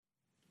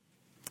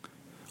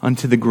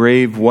Unto the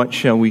grave, what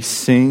shall we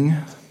sing?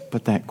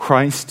 But that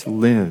Christ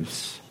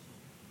lives.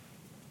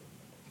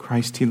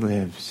 Christ, he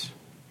lives.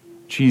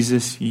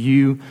 Jesus,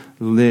 you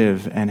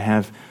live and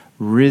have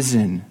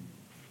risen.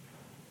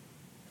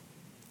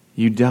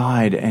 You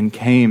died and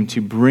came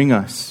to bring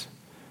us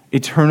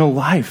eternal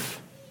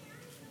life.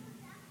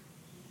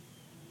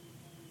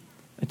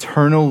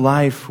 Eternal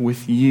life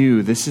with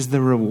you. This is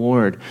the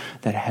reward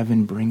that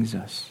heaven brings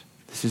us.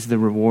 This is the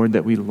reward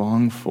that we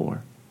long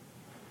for.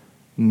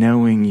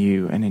 Knowing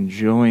you and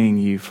enjoying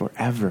you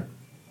forever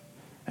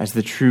as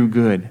the true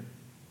good,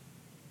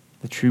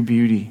 the true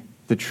beauty,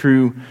 the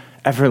true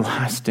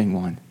everlasting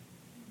one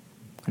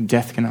whom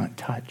death cannot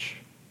touch.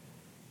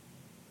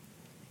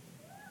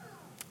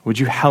 Would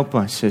you help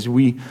us as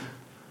we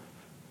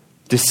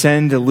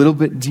descend a little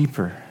bit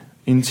deeper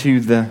into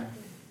the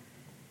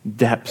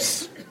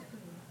depths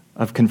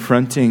of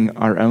confronting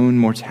our own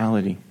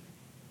mortality,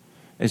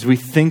 as we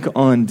think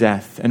on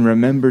death and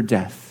remember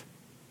death?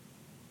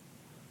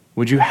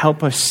 Would you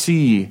help us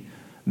see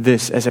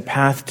this as a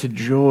path to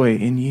joy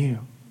in you?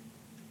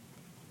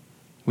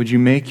 Would you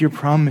make your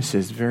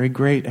promises very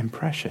great and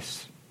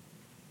precious?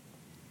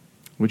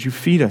 Would you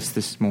feed us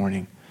this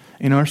morning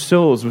in our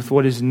souls with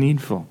what is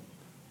needful?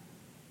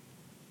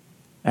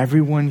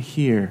 Everyone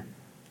here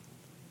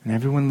and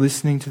everyone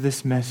listening to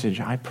this message,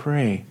 I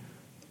pray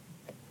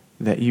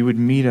that you would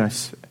meet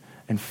us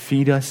and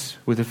feed us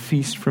with a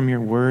feast from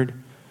your word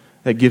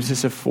that gives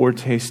us a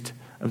foretaste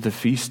of the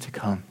feast to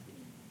come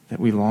that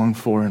we long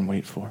for and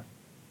wait for.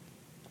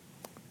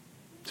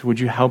 So would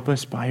you help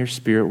us by your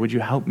Spirit? Would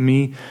you help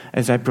me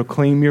as I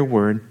proclaim your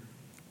word?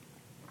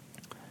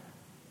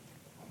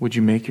 Would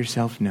you make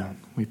yourself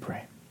known, we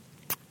pray.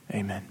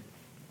 Amen.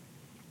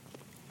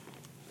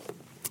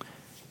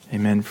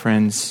 Amen,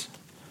 friends.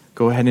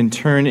 Go ahead and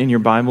turn in your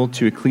Bible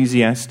to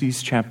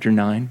Ecclesiastes chapter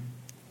 9.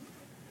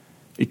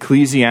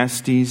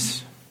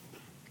 Ecclesiastes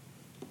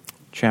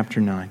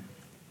chapter 9.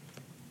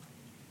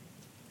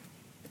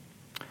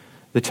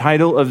 The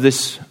title of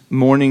this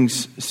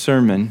morning's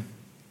sermon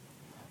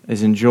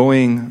is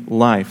Enjoying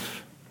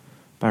Life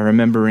by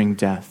Remembering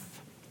Death.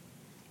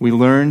 We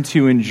learn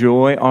to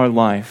enjoy our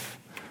life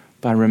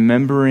by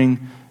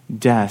remembering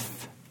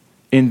death.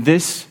 In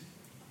this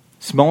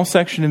small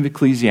section of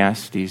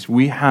Ecclesiastes,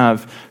 we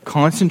have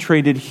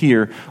concentrated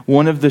here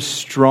one of the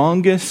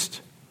strongest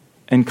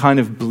and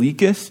kind of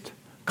bleakest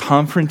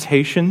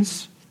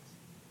confrontations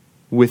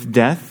with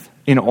death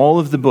in all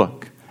of the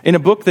book. In a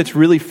book that's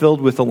really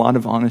filled with a lot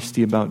of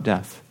honesty about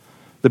death.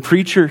 The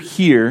preacher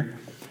here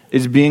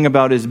is being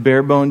about as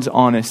bare bones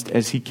honest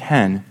as he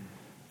can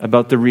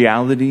about the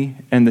reality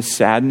and the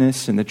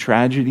sadness and the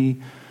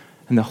tragedy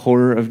and the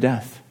horror of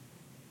death.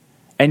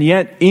 And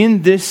yet,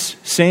 in this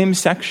same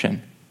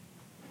section,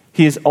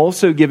 he is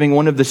also giving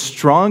one of the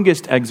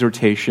strongest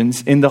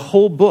exhortations in the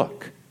whole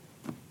book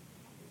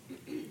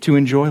to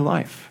enjoy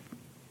life.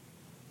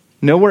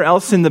 Nowhere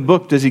else in the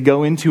book does he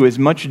go into as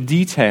much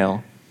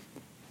detail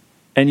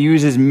and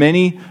use as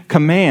many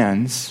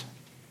commands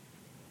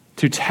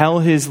to tell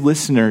his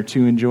listener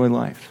to enjoy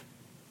life.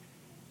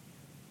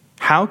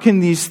 How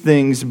can these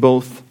things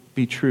both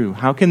be true?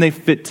 How can they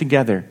fit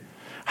together?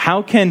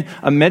 How can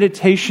a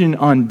meditation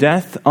on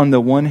death on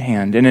the one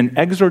hand and an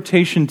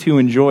exhortation to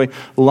enjoy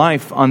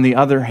life on the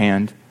other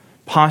hand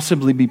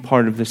possibly be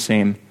part of the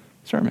same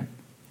sermon?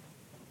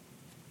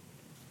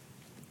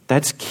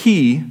 That's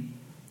key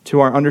to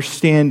our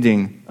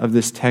understanding of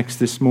this text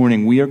this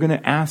morning. We are going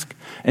to ask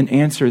and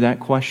answer that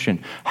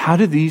question. How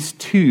do these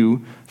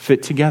two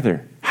fit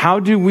together? How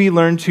do we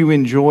learn to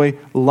enjoy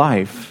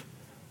life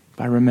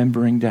by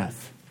remembering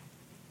death?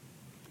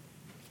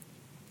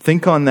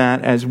 Think on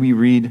that as we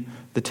read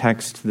the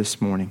text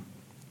this morning.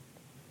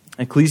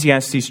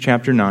 Ecclesiastes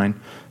chapter 9,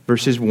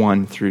 verses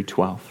 1 through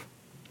 12.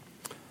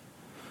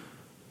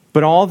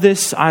 But all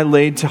this I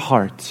laid to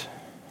heart,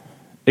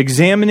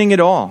 examining it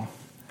all,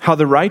 how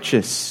the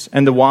righteous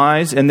and the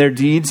wise and their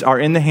deeds are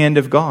in the hand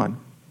of God.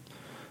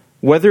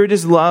 Whether it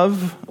is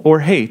love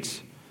or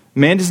hate,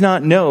 man does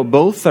not know.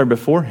 Both are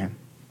before him.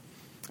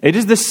 It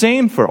is the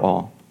same for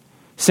all,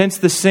 since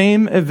the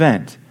same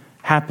event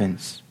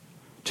happens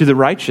to the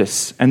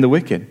righteous and the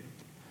wicked,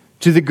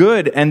 to the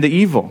good and the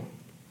evil,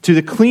 to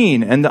the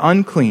clean and the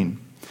unclean,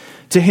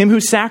 to him who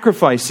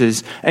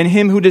sacrifices and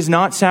him who does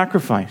not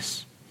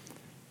sacrifice.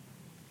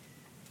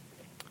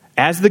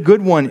 As the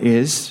good one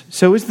is,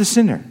 so is the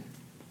sinner.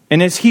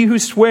 And as he who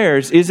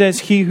swears is as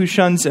he who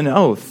shuns an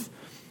oath.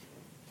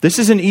 This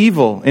is an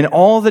evil in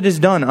all that is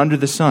done under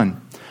the sun,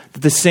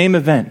 that the same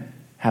event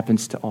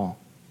happens to all.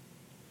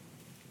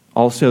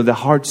 Also, the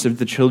hearts of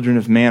the children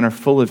of man are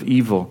full of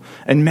evil,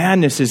 and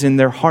madness is in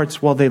their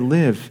hearts while they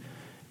live,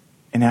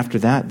 and after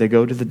that they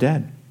go to the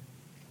dead.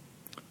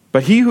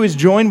 But he who is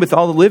joined with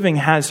all the living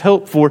has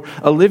hope, for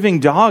a living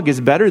dog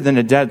is better than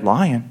a dead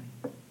lion.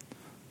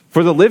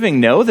 For the living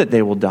know that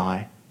they will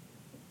die,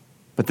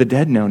 but the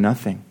dead know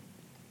nothing.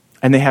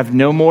 And they have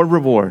no more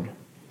reward,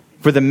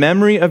 for the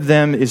memory of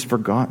them is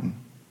forgotten.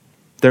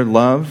 Their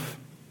love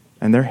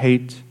and their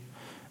hate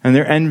and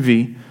their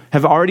envy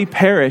have already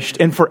perished,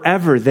 and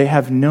forever they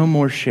have no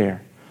more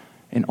share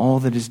in all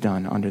that is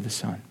done under the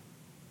sun.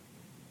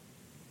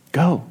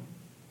 Go,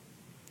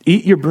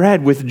 eat your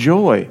bread with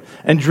joy,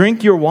 and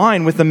drink your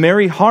wine with a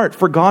merry heart,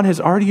 for God has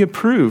already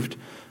approved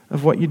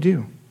of what you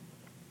do.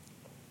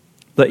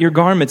 Let your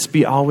garments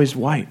be always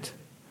white.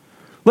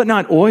 Let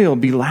not oil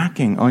be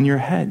lacking on your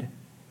head.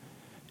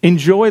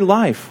 Enjoy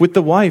life with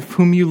the wife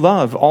whom you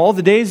love, all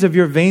the days of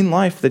your vain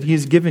life that he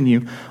has given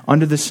you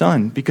under the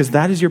sun, because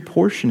that is your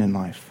portion in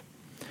life,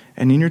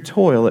 and in your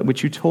toil at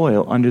which you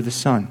toil under the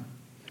sun.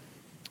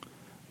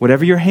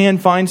 Whatever your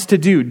hand finds to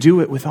do, do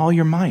it with all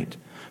your might.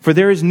 For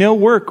there is no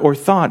work or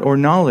thought or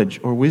knowledge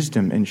or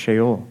wisdom in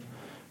Sheol,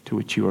 to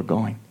which you are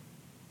going.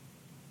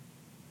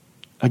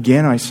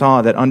 Again I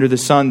saw that under the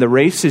sun the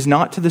race is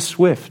not to the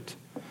swift,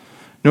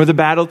 nor the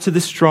battle to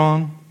the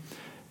strong,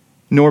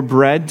 nor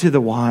bread to the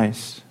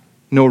wise,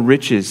 nor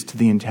riches to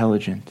the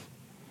intelligent,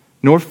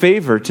 nor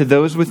favor to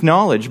those with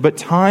knowledge, but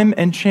time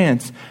and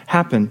chance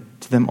happen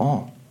to them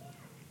all.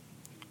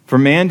 For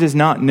man does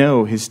not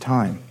know his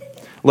time.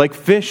 Like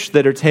fish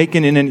that are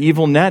taken in an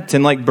evil net,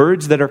 and like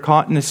birds that are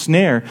caught in a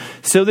snare,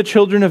 so the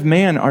children of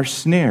man are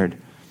snared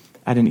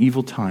at an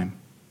evil time,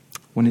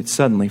 when it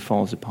suddenly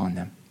falls upon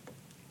them.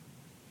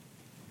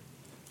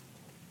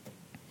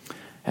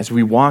 As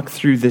we walk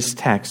through this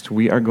text,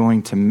 we are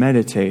going to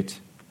meditate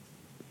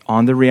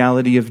on the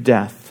reality of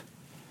death.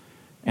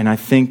 And I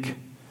think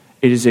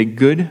it is a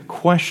good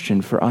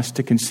question for us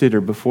to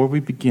consider before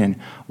we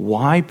begin.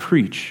 Why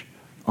preach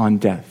on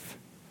death?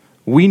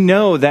 We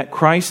know that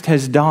Christ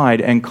has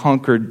died and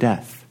conquered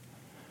death.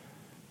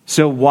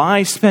 So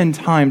why spend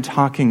time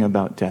talking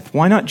about death?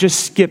 Why not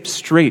just skip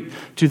straight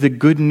to the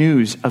good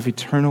news of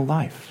eternal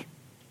life?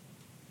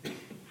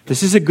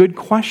 This is a good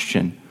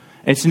question.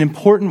 It's an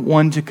important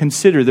one to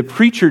consider. The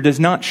preacher does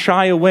not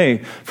shy away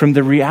from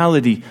the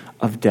reality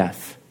of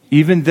death,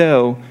 even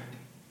though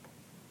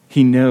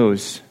he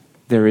knows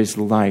there is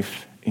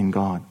life in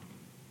God.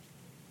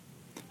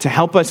 To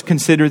help us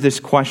consider this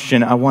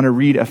question, I want to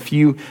read a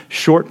few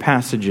short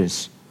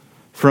passages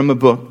from a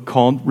book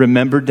called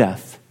Remember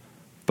Death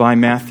by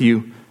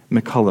Matthew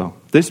McCullough.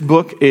 This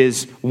book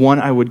is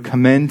one I would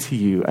commend to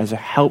you as a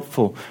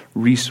helpful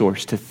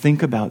resource to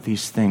think about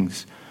these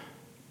things,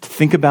 to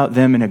think about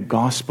them in a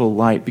gospel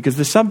light. Because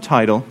the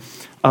subtitle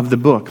of the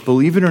book,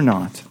 believe it or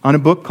not, on a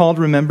book called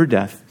Remember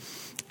Death,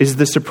 is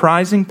The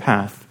Surprising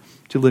Path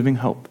to Living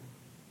Hope.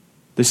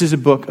 This is a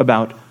book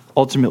about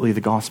ultimately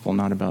the gospel,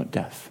 not about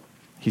death.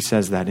 He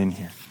says that in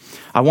here.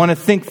 I want to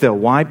think, though,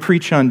 why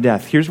preach on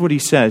death? Here's what he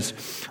says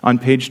on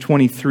page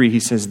 23. He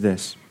says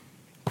this,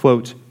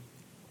 quote,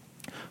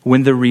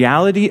 "When the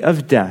reality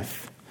of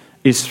death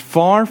is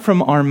far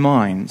from our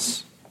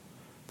minds,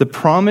 the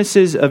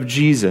promises of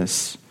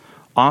Jesus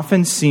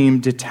often seem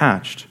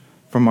detached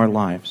from our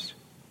lives.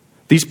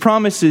 These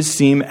promises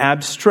seem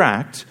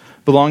abstract,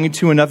 belonging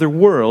to another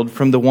world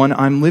from the one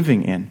I'm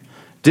living in,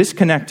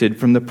 disconnected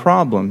from the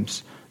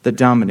problems that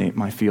dominate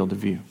my field of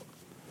view."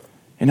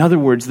 In other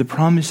words, the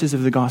promises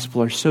of the gospel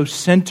are so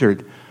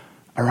centered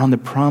around the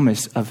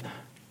promise of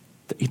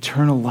the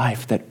eternal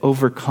life that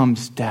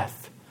overcomes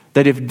death,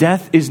 that if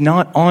death is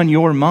not on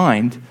your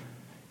mind,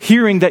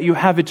 hearing that you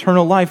have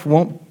eternal life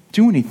won't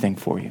do anything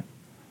for you.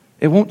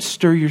 It won't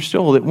stir your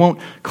soul. It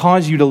won't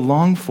cause you to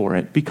long for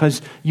it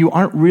because you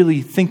aren't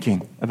really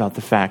thinking about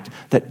the fact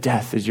that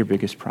death is your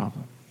biggest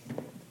problem.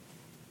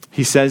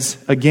 He says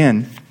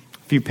again,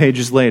 a few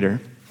pages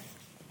later,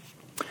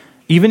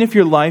 "Even if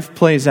your life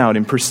plays out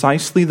in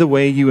precisely the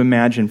way you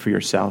imagine for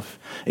yourself,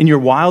 in your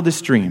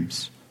wildest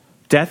dreams,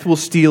 death will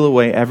steal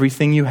away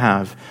everything you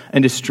have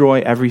and destroy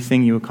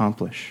everything you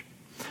accomplish.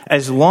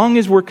 As long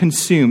as we're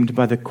consumed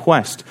by the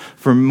quest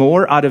for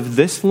more out of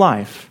this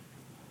life,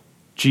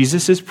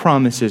 Jesus'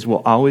 promises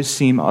will always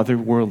seem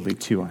otherworldly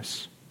to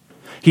us.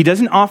 He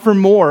doesn't offer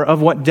more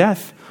of what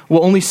death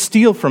will only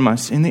steal from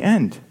us in the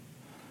end.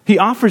 He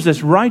offers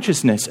us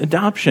righteousness,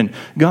 adoption,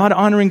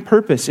 God-honoring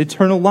purpose,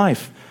 eternal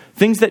life,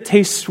 things that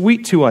taste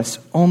sweet to us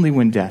only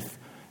when death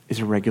is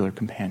a regular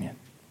companion."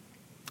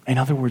 In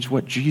other words,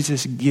 what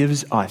Jesus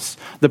gives us,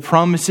 the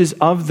promises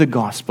of the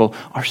gospel,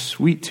 are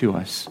sweet to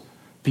us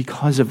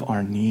because of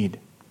our need,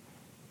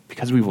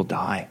 because we will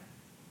die.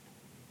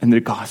 And the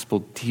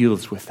gospel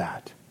deals with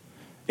that.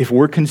 If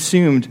we're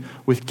consumed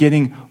with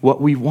getting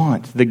what we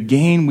want, the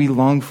gain we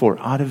long for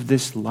out of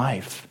this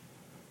life,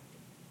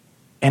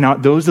 and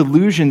those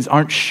illusions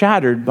aren't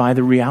shattered by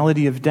the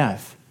reality of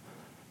death,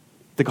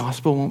 the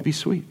gospel won't be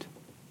sweet.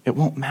 It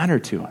won't matter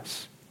to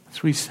us.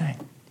 That's what he's saying.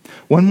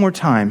 One more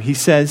time, he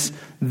says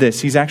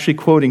this. He's actually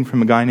quoting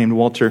from a guy named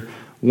Walter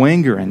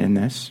Wangerin in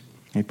this.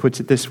 He puts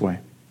it this way.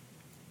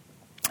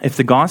 "If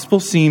the gospel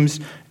seems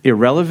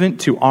irrelevant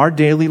to our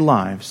daily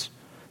lives,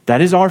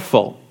 that is our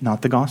fault,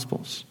 not the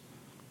gospel's.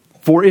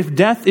 For if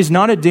death is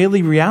not a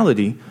daily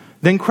reality,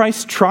 then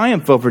Christ's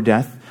triumph over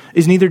death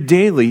is neither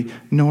daily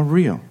nor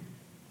real.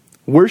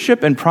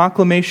 Worship and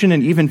proclamation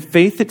and even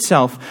faith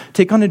itself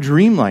take on a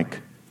dreamlike,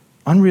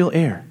 unreal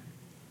air.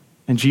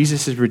 And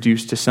Jesus is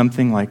reduced to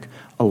something like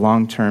a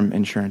long-term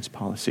insurance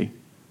policy,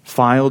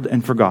 filed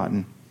and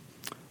forgotten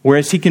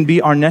whereas he can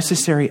be our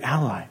necessary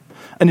ally,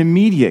 an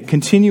immediate,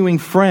 continuing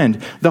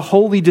friend, the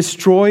holy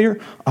destroyer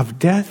of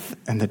death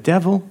and the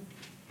devil,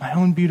 my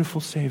own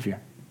beautiful Savior.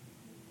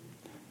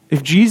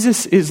 If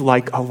Jesus is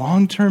like a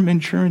long-term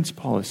insurance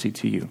policy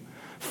to you,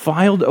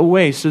 filed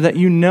away so that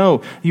you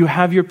know you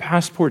have your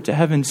passport to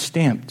heaven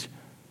stamped,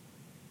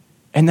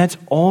 and that's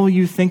all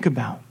you think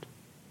about,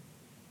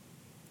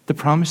 the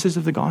promises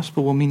of the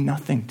gospel will mean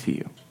nothing to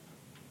you.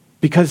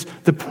 Because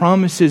the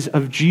promises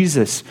of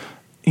Jesus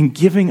in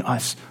giving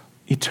us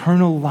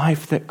eternal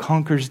life that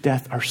conquers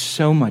death are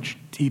so much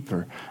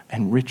deeper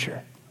and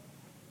richer.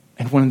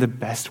 And one of the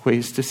best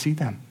ways to see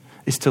them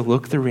is to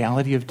look the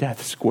reality of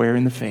death square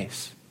in the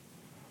face.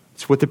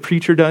 It's what the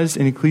preacher does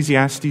in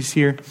Ecclesiastes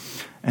here,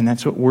 and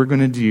that's what we're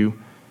going to do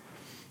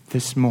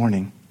this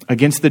morning.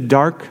 Against the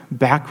dark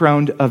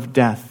background of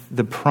death,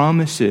 the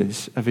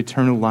promises of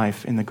eternal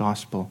life in the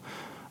gospel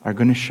are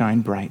going to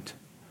shine bright.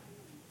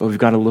 But we've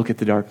got to look at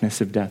the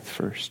darkness of death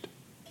first.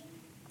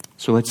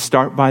 So let's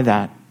start by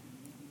that.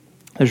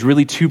 There's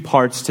really two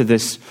parts to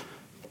this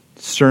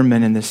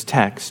sermon and this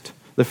text.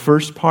 The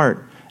first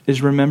part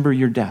is remember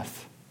your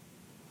death.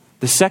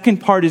 The second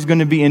part is going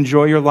to be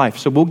enjoy your life.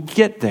 So we'll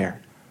get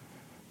there.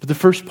 But the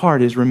first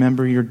part is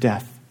remember your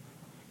death.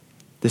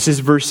 This is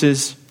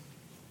chapter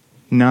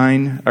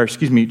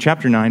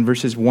 9,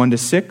 verses 1 to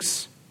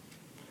 6,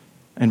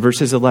 and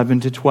verses 11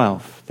 to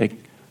 12. They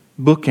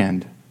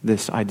bookend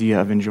this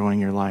idea of enjoying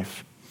your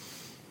life.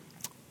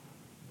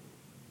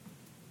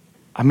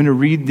 I'm going to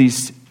read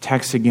these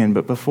texts again,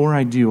 but before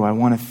I do, I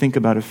want to think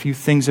about a few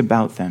things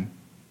about them.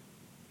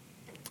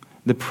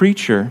 The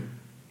preacher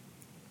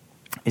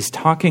is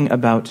talking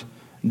about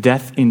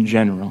death in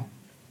general.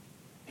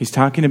 He's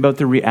talking about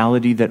the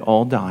reality that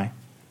all die.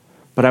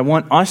 But I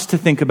want us to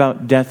think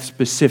about death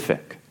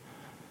specific.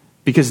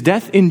 Because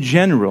death in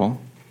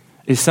general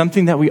is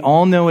something that we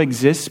all know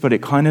exists, but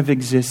it kind of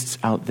exists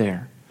out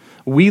there.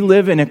 We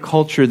live in a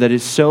culture that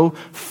is so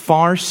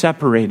far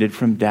separated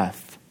from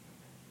death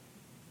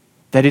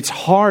that it's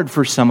hard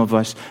for some of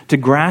us to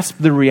grasp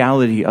the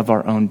reality of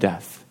our own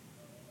death.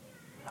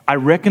 I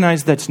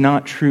recognize that's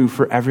not true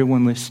for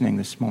everyone listening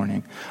this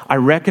morning. I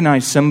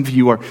recognize some of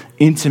you are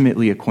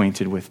intimately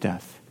acquainted with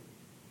death,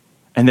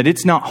 and that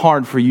it's not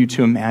hard for you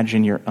to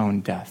imagine your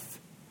own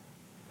death.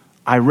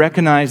 I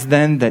recognize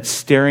then that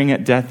staring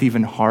at death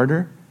even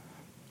harder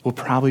will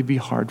probably be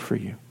hard for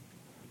you.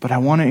 But I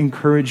want to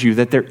encourage you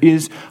that there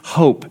is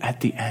hope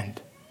at the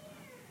end.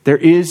 There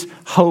is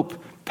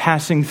hope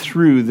passing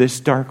through this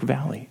dark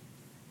valley.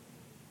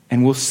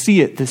 And we'll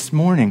see it this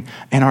morning,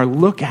 and our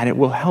look at it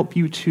will help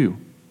you too.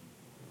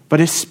 But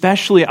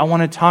especially, I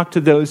want to talk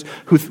to those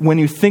who, when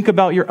you think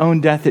about your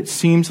own death, it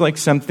seems like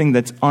something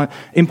that's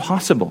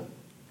impossible,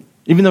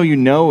 even though you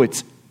know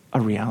it's a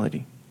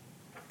reality.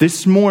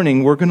 This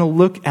morning, we're going to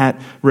look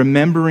at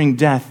remembering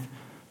death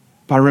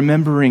by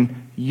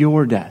remembering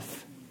your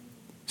death.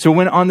 So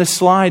when on the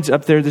slides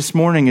up there this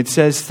morning, it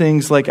says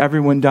things like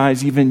everyone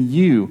dies, even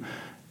you.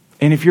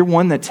 And if you're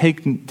one that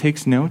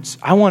takes notes,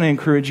 I want to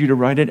encourage you to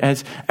write it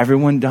as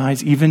everyone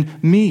dies, even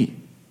me.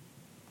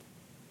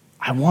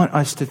 I want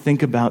us to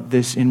think about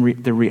this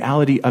in the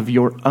reality of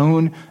your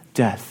own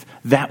death.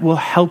 That will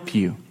help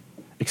you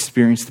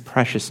experience the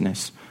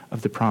preciousness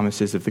of the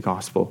promises of the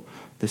gospel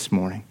this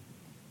morning.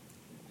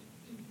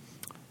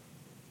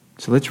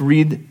 So let's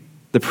read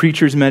the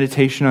preacher's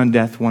meditation on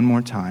death one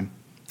more time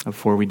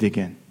before we dig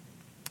in.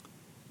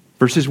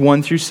 Verses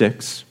 1 through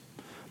 6.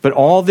 But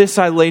all this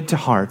I laid to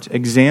heart,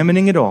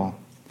 examining it all,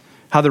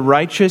 how the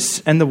righteous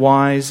and the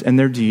wise and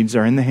their deeds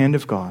are in the hand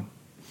of God.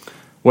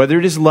 Whether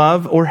it is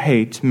love or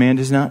hate, man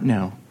does not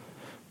know.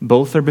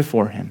 Both are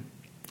before him.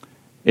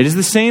 It is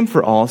the same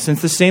for all,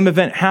 since the same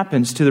event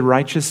happens to the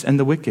righteous and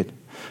the wicked,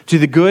 to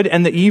the good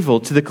and the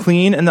evil, to the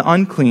clean and the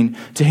unclean,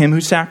 to him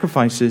who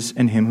sacrifices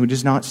and him who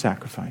does not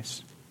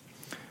sacrifice.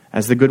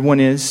 As the good one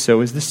is,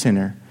 so is the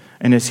sinner,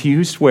 and he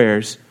who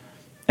swears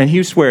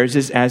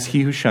is as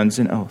he who shuns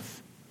an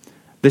oath.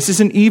 This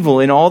is an evil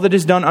in all that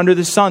is done under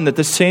the sun, that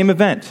the same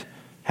event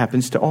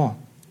happens to all.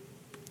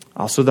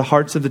 Also the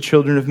hearts of the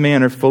children of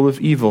man are full of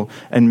evil,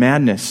 and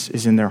madness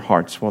is in their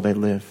hearts while they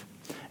live.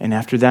 And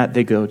after that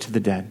they go to the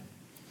dead.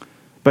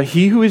 But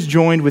he who is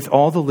joined with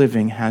all the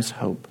living has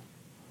hope.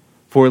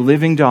 For a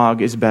living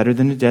dog is better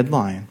than a dead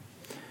lion.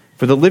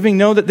 For the living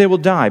know that they will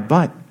die,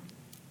 but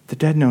the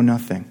dead know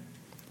nothing,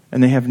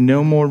 and they have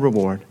no more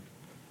reward.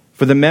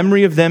 For the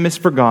memory of them is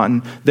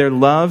forgotten. Their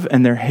love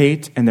and their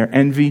hate and their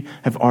envy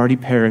have already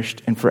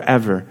perished, and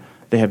forever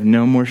they have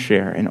no more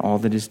share in all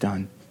that is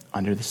done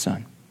under the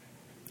sun.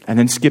 And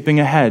then skipping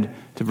ahead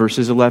to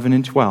verses 11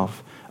 and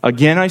 12.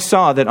 Again I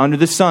saw that under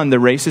the sun the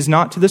race is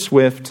not to the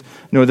swift,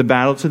 nor the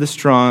battle to the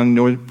strong,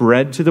 nor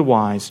bread to the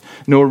wise,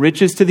 nor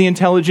riches to the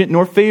intelligent,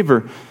 nor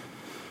favor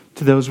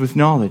to those with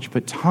knowledge,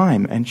 but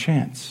time and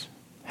chance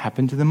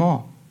happen to them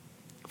all.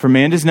 For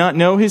man does not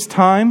know his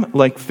time,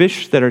 like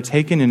fish that are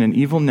taken in an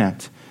evil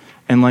net,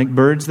 and like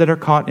birds that are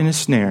caught in a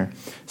snare.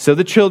 So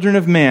the children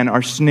of man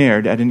are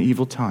snared at an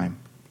evil time,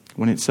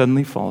 when it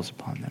suddenly falls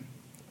upon them.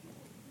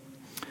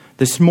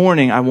 This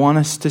morning, I want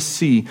us to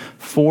see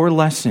 4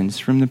 lessons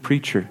from the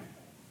preacher.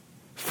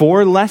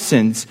 4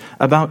 lessons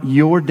about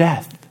your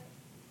death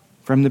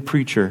from the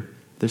preacher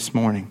this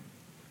morning.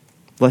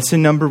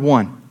 Lesson number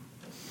 1.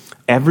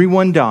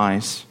 Everyone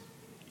dies,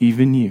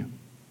 even you.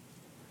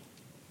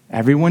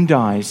 Everyone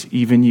dies,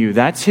 even you.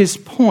 That's his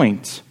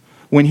point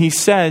when he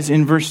says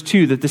in verse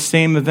 2 that the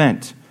same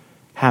event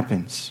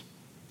happens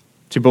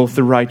to both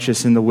the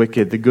righteous and the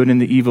wicked, the good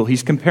and the evil.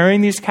 He's comparing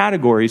these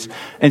categories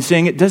and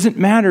saying it doesn't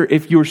matter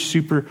if you're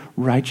super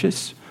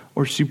righteous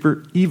or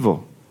super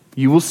evil.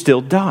 You will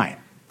still die.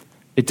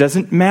 It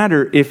doesn't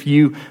matter if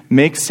you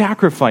make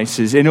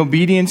sacrifices in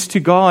obedience to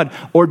God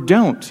or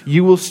don't.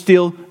 You will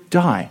still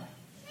die.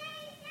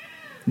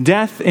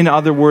 Death, in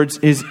other words,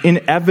 is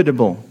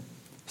inevitable,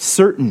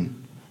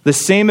 certain. The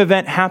same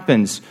event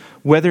happens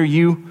whether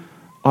you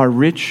are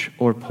rich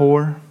or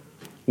poor,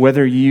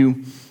 whether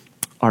you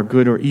are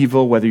good or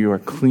evil, whether you are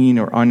clean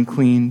or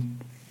unclean,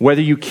 whether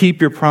you keep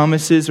your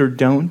promises or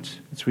don't.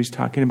 That's what he's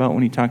talking about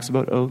when he talks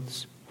about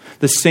oaths.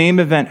 The same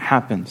event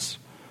happens,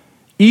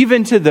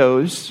 even to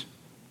those,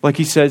 like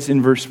he says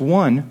in verse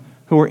 1,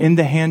 who are in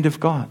the hand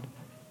of God.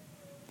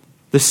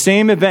 The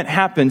same event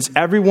happens.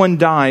 Everyone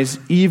dies,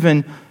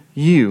 even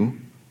you.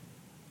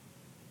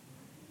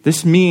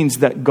 This means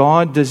that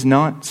God does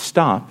not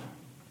stop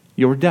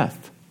your death.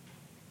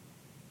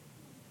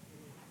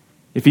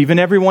 If even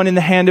everyone in the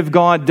hand of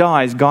God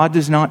dies, God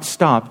does not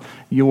stop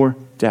your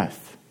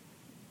death.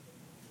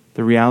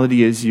 The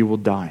reality is you will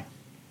die.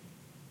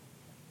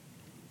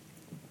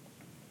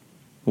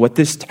 What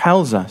this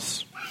tells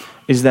us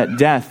is that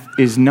death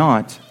is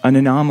not an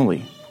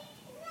anomaly.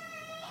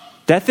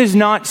 Death is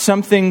not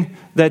something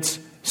that's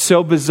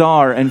so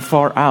bizarre and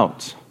far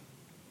out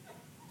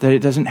that it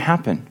doesn't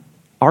happen.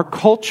 Our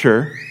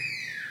culture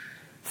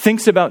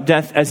thinks about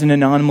death as an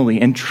anomaly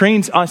and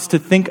trains us to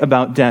think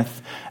about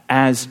death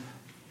as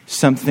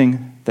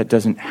something that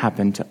doesn't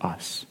happen to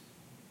us.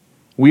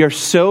 We are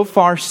so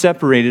far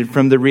separated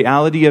from the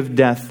reality of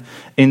death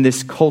in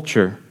this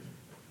culture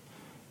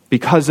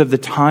because of the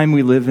time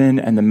we live in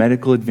and the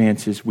medical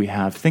advances we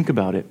have. Think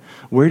about it.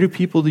 Where do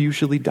people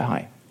usually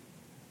die?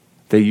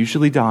 They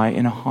usually die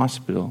in a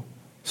hospital,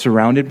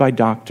 surrounded by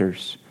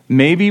doctors,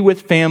 maybe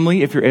with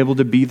family if you're able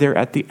to be there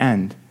at the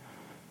end.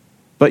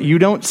 But you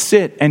don't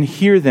sit and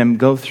hear them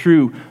go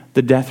through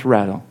the death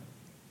rattle,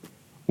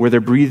 where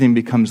their breathing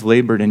becomes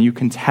labored and you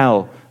can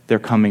tell they're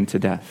coming to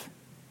death.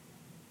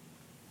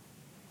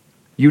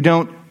 You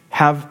don't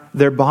have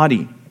their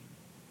body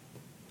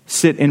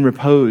sit in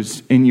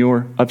repose in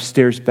your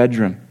upstairs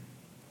bedroom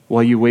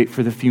while you wait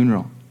for the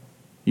funeral.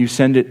 You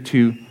send it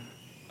to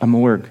a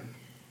morgue,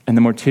 and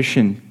the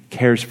mortician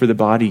cares for the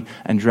body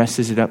and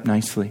dresses it up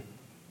nicely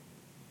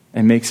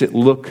and makes it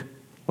look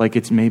like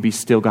it's maybe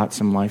still got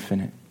some life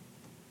in it.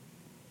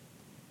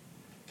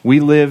 We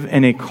live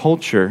in a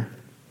culture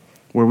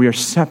where we are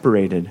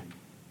separated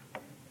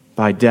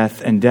by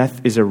death, and death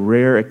is a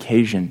rare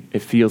occasion, it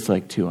feels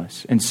like to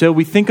us. And so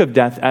we think of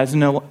death as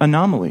an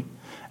anomaly,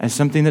 as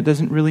something that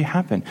doesn't really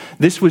happen.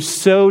 This was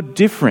so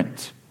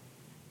different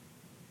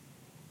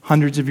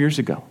hundreds of years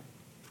ago.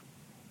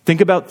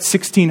 Think about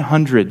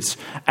 1600s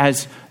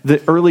as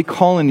the early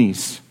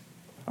colonies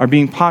are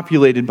being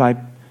populated by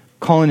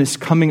colonists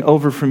coming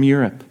over from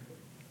Europe.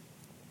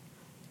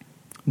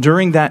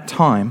 During that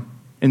time,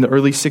 in the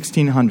early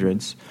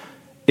 1600s,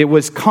 it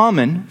was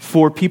common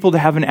for people to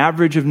have an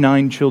average of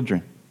 9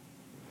 children,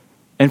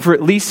 and for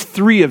at least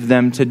 3 of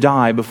them to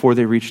die before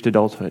they reached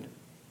adulthood,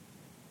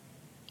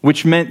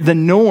 which meant the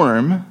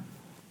norm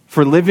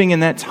for living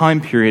in that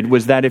time period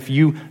was that if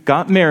you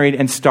got married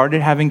and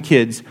started having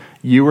kids,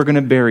 you were going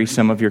to bury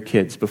some of your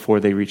kids before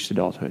they reached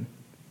adulthood.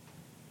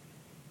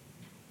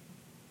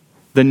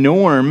 The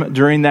norm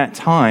during that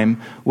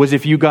time was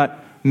if you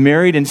got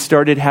married and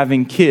started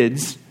having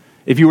kids,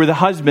 if you were the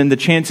husband, the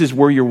chances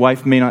were your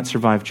wife may not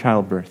survive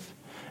childbirth.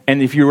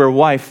 And if you were a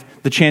wife,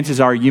 the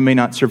chances are you may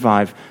not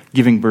survive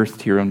giving birth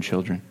to your own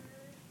children.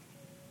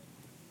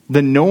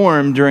 The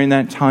norm during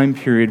that time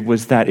period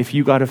was that if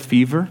you got a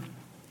fever,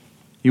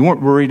 you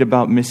weren't worried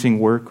about missing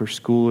work or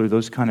school or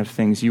those kind of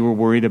things. You were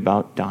worried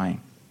about dying.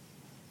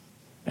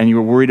 And you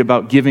were worried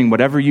about giving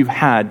whatever you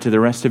had to the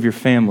rest of your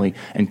family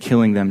and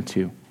killing them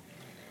too.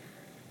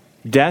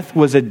 Death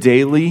was a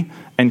daily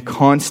and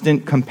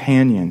constant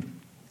companion.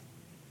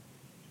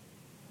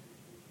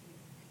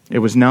 It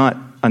was not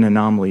an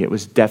anomaly. It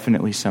was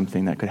definitely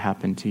something that could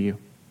happen to you.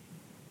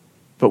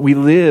 But we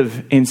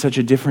live in such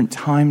a different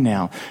time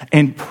now.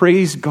 And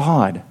praise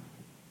God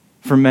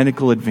for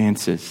medical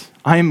advances.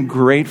 I am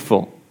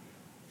grateful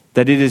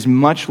that it is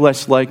much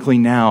less likely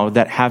now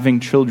that having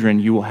children,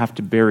 you will have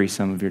to bury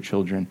some of your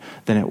children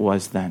than it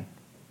was then.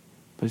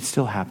 But it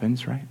still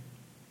happens, right?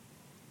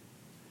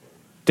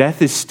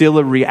 Death is still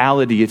a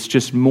reality. It's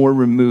just more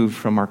removed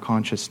from our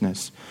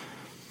consciousness.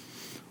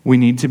 We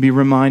need to be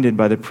reminded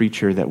by the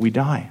preacher that we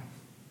die.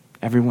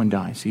 Everyone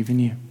dies, even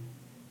you.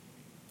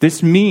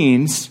 This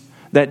means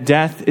that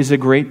death is a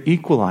great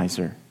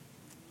equalizer.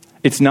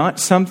 It's not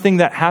something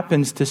that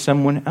happens to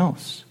someone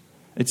else.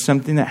 It's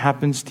something that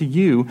happens to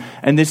you,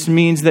 and this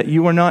means that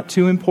you are not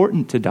too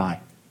important to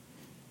die.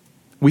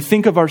 We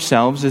think of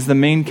ourselves as the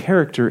main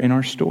character in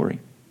our story,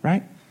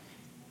 right?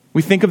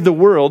 We think of the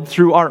world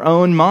through our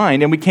own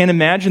mind, and we can't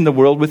imagine the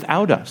world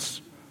without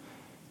us.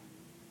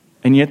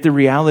 And yet the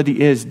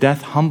reality is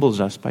death humbles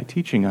us by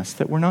teaching us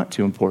that we're not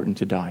too important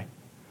to die.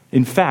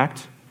 In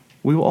fact,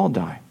 we will all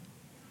die.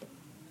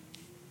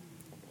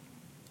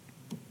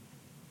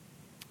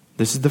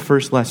 This is the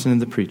first lesson of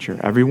the preacher.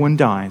 Everyone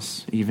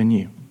dies, even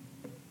you.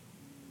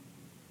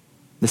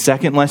 The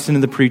second lesson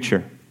of the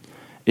preacher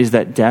is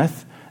that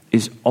death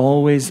is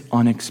always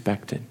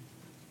unexpected,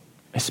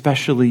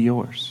 especially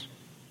yours.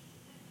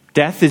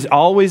 Death is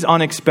always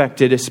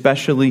unexpected,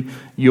 especially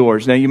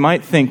yours. Now you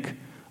might think,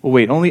 well,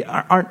 wait,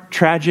 aren't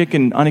tragic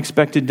and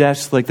unexpected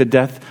deaths like the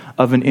death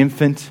of an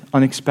infant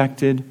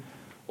unexpected?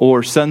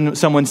 Or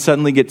someone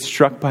suddenly gets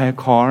struck by a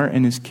car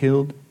and is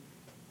killed?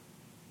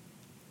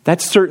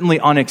 That's certainly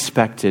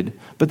unexpected.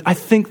 But I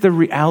think the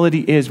reality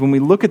is when we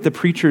look at the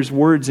preacher's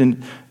words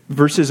in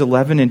verses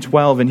 11 and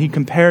 12, and he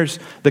compares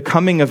the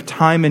coming of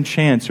time and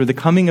chance, or the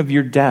coming of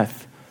your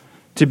death,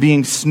 to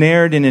being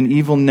snared in an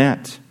evil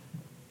net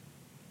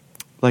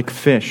like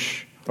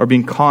fish, or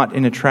being caught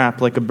in a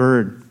trap like a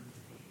bird.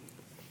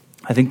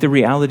 I think the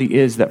reality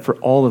is that for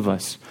all of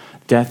us,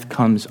 death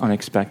comes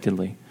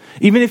unexpectedly.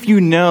 Even if you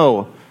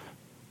know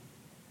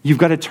you've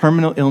got a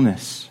terminal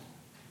illness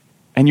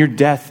and your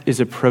death is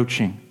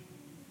approaching,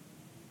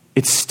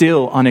 it's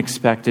still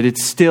unexpected.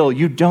 It's still,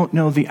 you don't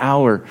know the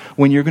hour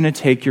when you're going to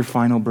take your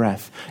final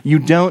breath. You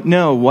don't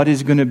know what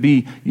is going to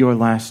be your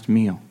last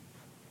meal.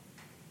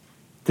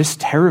 This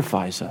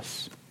terrifies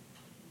us,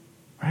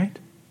 right?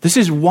 This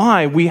is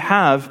why we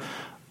have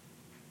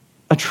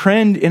a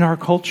trend in our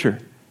culture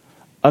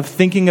of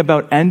thinking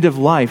about end of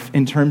life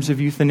in terms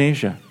of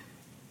euthanasia.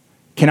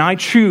 Can I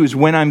choose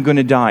when I'm going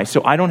to die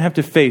so I don't have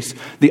to face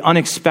the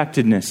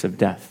unexpectedness of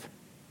death?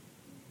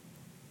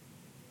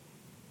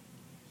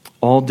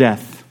 All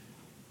death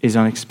is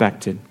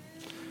unexpected.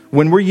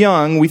 When we're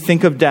young, we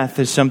think of death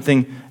as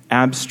something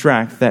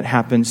abstract that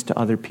happens to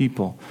other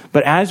people.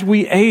 But as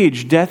we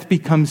age, death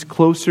becomes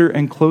closer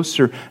and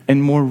closer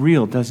and more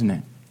real, doesn't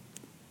it?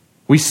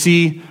 We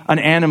see an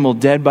animal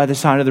dead by the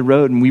side of the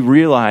road and we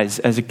realize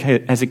as a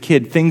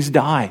kid, things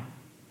die.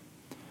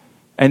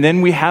 And then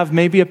we have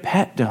maybe a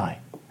pet die.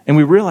 And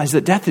we realize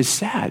that death is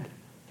sad.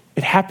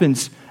 It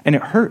happens and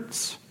it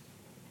hurts.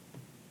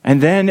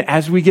 And then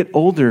as we get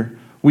older,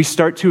 we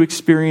start to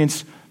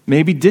experience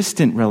maybe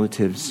distant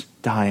relatives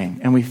dying.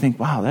 And we think,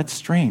 wow, that's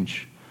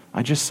strange.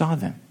 I just saw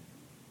them.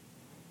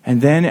 And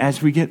then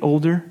as we get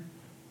older,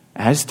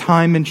 as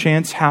time and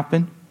chance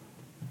happen,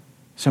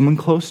 someone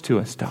close to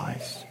us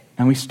dies.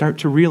 And we start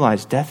to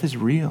realize death is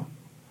real.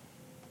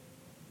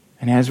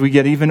 And as we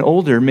get even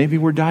older, maybe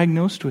we're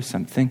diagnosed with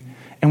something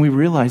and we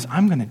realize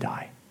I'm going to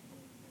die.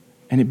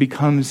 And it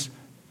becomes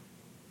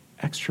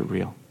extra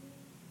real.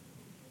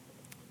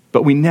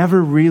 But we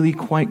never really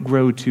quite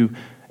grow to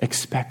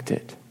expect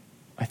it,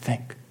 I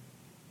think.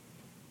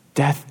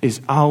 Death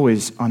is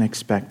always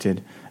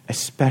unexpected,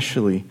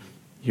 especially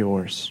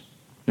yours.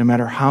 No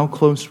matter how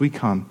close we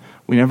come,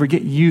 we never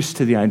get used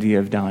to the idea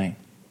of dying.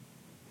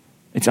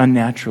 It's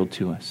unnatural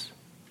to us.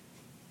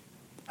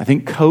 I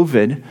think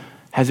COVID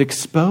has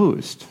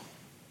exposed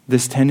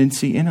this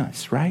tendency in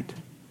us, right?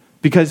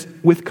 Because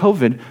with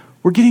COVID,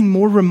 we're getting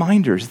more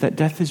reminders that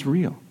death is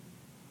real.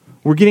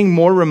 We're getting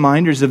more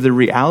reminders of the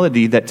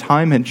reality that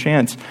time and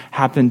chance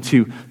happen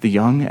to the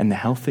young and the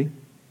healthy,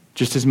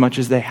 just as much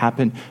as they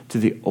happen to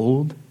the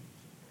old,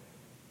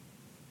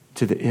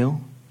 to the ill.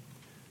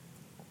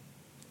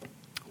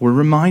 We're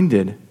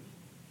reminded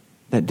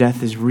that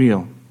death is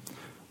real.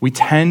 We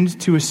tend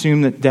to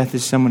assume that death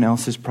is someone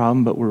else's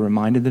problem, but we're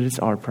reminded that it's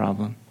our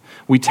problem.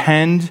 We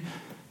tend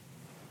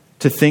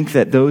to think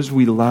that those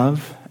we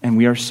love and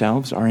we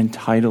ourselves are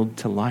entitled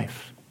to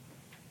life,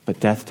 but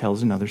death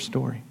tells another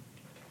story.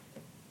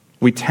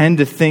 We tend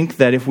to think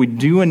that if we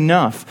do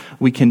enough,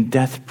 we can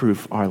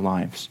death-proof our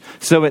lives.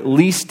 So at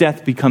least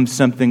death becomes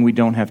something we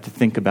don't have to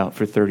think about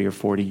for 30 or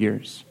 40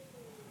 years.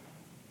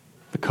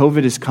 But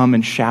COVID has come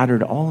and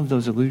shattered all of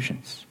those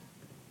illusions.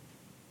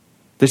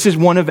 This is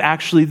one of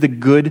actually the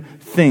good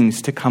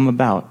things to come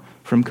about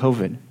from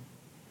COVID,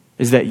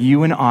 is that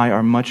you and I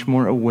are much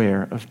more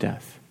aware of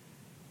death.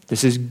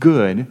 This is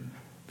good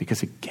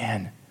because,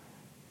 again,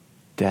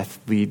 death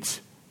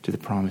leads to the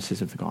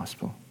promises of the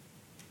gospel.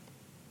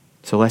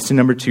 So lesson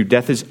number 2,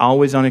 death is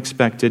always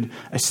unexpected,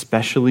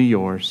 especially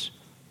yours.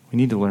 We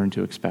need to learn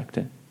to expect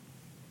it.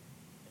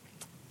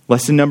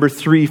 Lesson number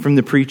 3 from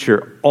the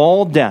preacher,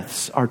 all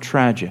deaths are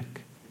tragic,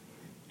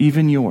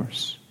 even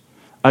yours.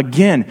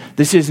 Again,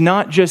 this is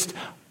not just,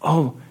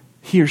 oh,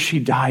 he or she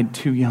died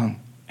too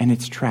young and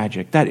it's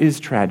tragic. That is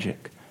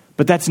tragic.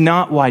 But that's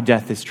not why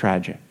death is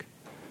tragic.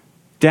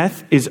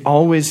 Death is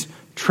always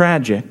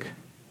tragic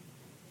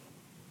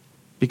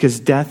because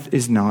death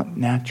is not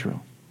natural.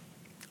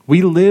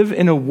 We live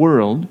in a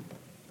world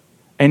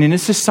and in a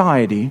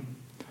society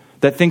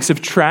that thinks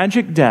of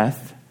tragic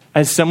death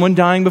as someone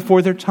dying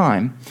before their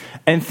time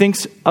and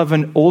thinks of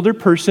an older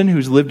person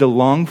who's lived a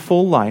long,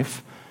 full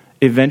life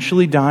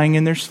eventually dying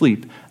in their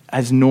sleep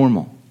as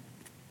normal.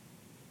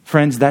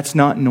 Friends, that's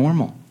not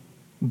normal.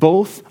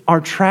 Both are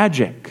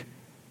tragic.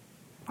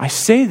 I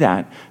say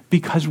that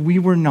because we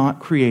were not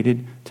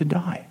created to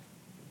die.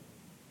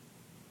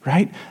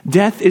 Right?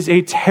 Death is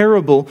a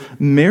terrible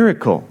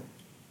miracle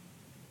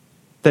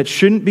that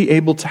shouldn't be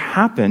able to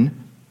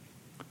happen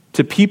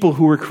to people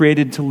who were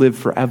created to live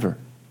forever.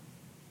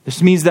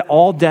 This means that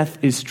all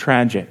death is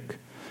tragic.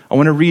 I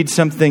want to read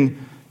something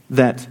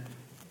that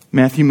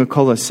Matthew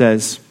McCullough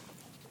says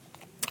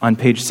on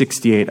page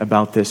 68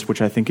 about this,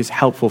 which I think is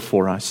helpful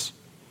for us.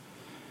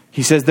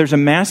 He says, there's a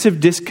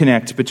massive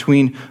disconnect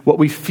between what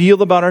we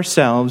feel about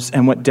ourselves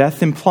and what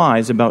death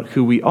implies about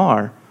who we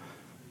are.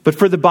 But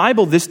for the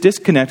Bible, this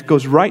disconnect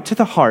goes right to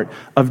the heart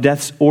of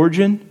death's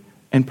origin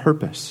and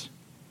purpose.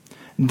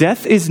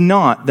 Death is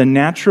not the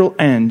natural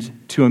end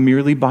to a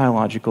merely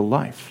biological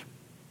life.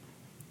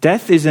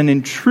 Death is an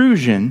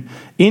intrusion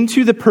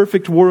into the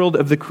perfect world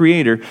of the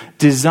Creator,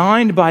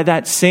 designed by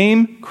that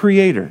same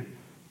Creator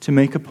to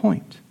make a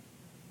point.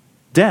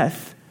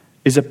 Death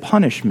is a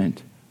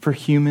punishment for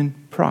human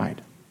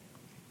pride.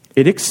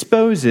 It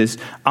exposes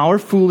our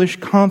foolish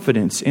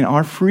confidence in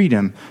our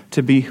freedom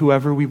to be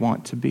whoever we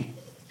want to be.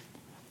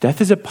 Death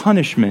is a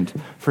punishment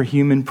for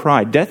human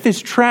pride. Death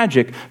is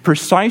tragic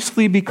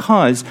precisely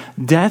because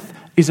death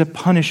is a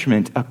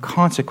punishment, a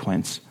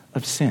consequence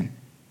of sin.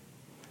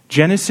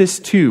 Genesis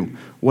 2,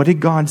 what did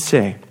God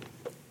say?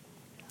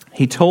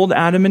 He told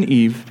Adam and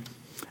Eve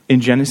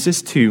in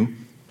Genesis 2,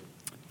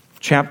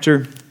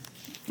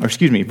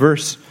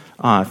 verse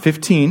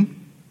 15,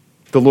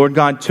 the Lord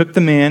God took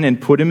the man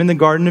and put him in the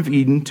Garden of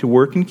Eden to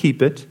work and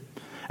keep it.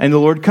 And the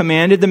Lord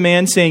commanded the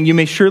man, saying, you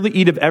may surely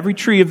eat of every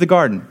tree of the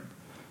garden.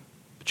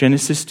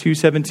 Genesis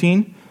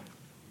 2:17,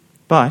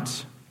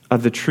 but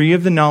of the tree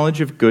of the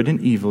knowledge of good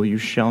and evil you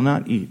shall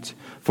not eat,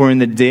 for in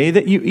the day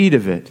that you eat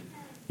of it,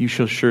 you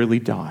shall surely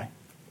die.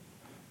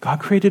 God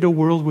created a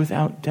world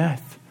without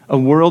death, a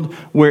world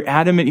where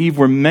Adam and Eve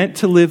were meant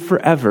to live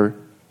forever,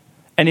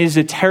 and it is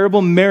a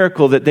terrible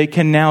miracle that they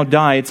can now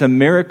die. It's a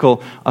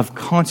miracle of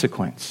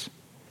consequence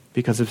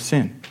because of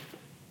sin.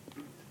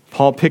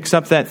 Paul picks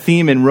up that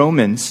theme in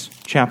Romans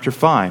chapter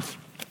 5.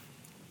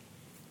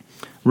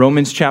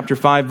 Romans chapter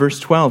 5, verse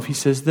 12, he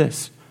says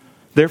this,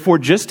 therefore,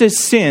 just as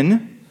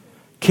sin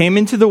came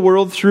into the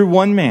world through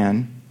one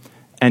man,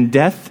 and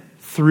death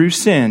through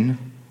sin,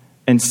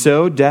 and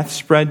so death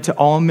spread to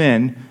all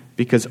men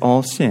because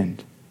all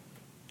sinned.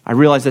 I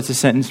realize that's a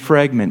sentence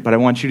fragment, but I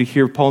want you to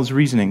hear Paul's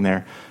reasoning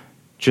there.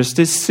 Just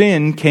as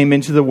sin came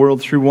into the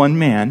world through one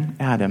man,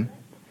 Adam,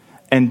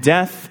 and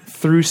death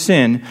through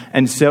sin,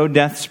 and so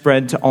death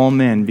spread to all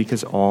men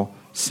because all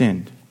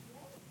sinned.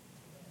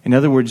 In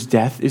other words,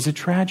 death is a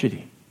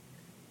tragedy.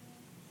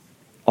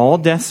 All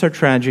deaths are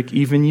tragic,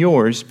 even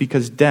yours,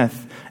 because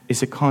death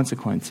is a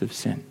consequence of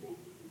sin.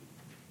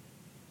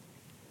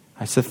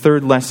 That's the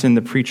third lesson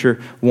the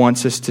preacher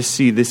wants us to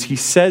see. He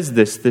says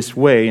this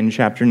way in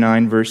chapter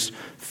 9, verse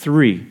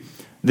 3.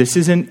 This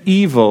is an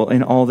evil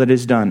in all that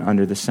is done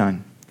under the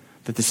sun,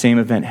 that the same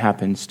event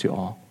happens to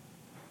all.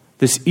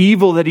 This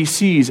evil that he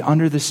sees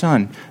under the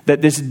sun,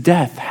 that this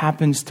death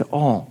happens to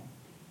all.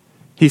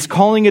 He's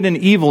calling it an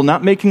evil,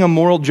 not making a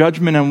moral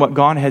judgment on what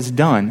God has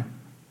done,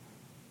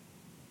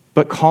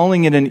 but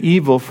calling it an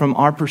evil from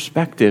our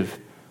perspective,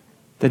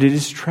 that it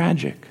is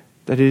tragic,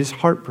 that it is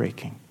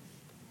heartbreaking.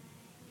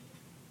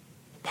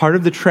 Part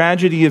of the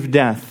tragedy of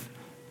death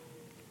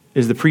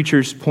is the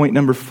preacher's point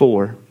number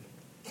 4.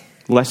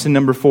 Lesson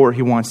number 4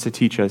 he wants to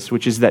teach us,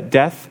 which is that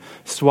death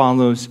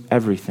swallows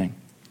everything,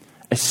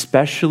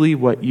 especially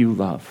what you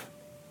love.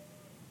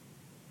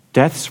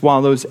 Death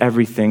swallows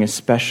everything,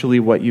 especially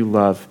what you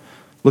love.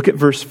 Look at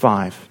verse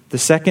 5, the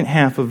second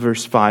half of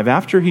verse 5.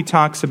 After he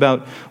talks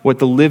about what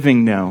the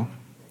living know,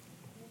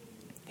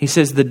 he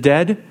says, the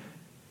dead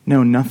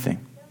know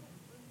nothing.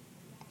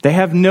 They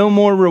have no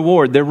more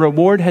reward. Their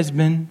reward has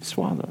been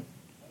swallowed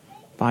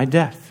by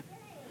death.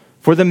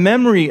 For the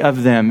memory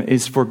of them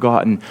is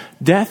forgotten.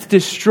 Death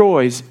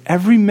destroys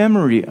every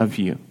memory of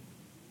you.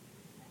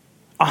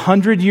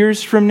 100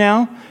 years from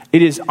now,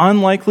 it is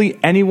unlikely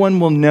anyone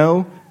will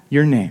know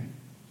your name.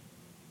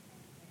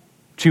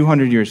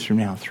 200 years from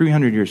now,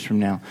 300 years from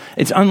now,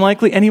 it's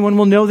unlikely anyone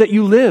will know that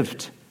you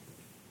lived.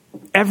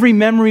 Every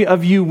memory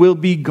of you will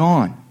be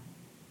gone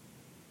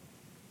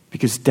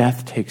because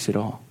death takes it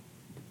all.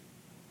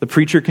 The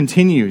preacher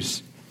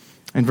continues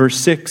in verse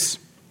 6.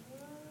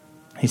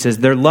 He says,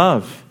 their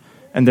love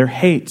and their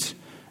hate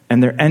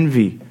and their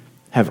envy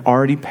have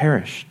already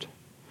perished.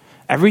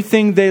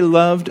 Everything they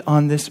loved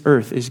on this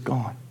earth is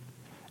gone.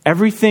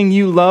 Everything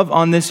you love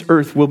on this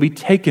earth will be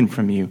taken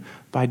from you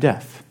by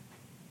death.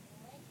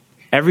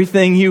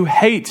 Everything you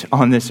hate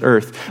on this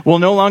earth will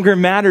no longer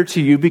matter to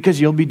you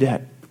because you'll be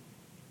dead.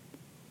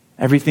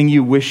 Everything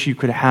you wish you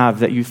could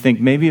have that you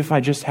think, maybe if I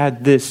just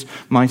had this,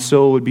 my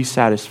soul would be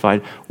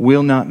satisfied,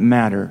 will not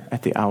matter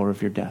at the hour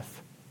of your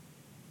death.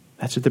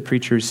 That's what the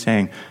preacher is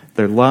saying.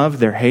 Their love,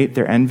 their hate,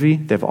 their envy,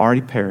 they've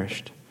already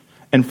perished.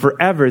 and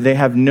forever they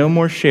have no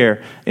more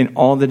share in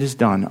all that is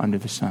done under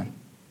the sun.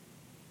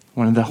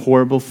 One of the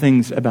horrible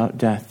things about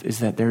death is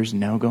that there's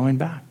no going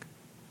back.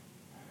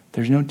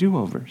 There's no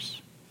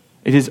do-overs.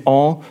 It is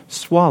all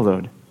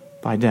swallowed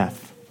by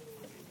death.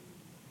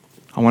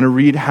 I want to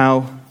read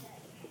how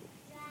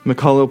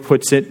McCullough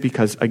puts it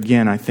because,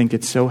 again, I think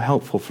it's so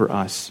helpful for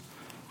us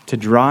to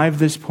drive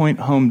this point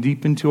home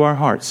deep into our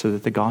hearts so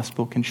that the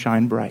gospel can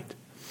shine bright.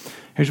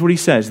 Here's what he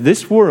says.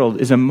 This world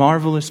is a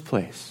marvelous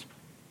place.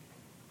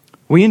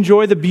 We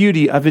enjoy the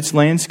beauty of its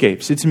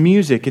landscapes, its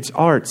music, its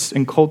arts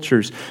and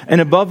cultures,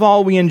 and above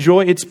all, we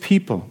enjoy its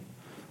people,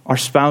 our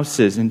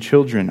spouses and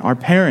children, our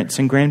parents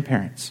and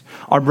grandparents,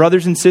 our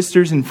brothers and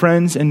sisters and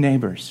friends and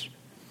neighbors.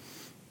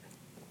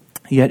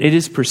 Yet it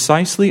is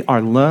precisely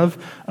our love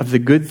of the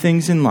good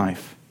things in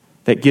life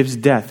that gives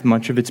death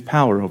much of its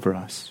power over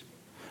us.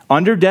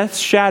 Under death's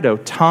shadow,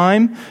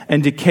 time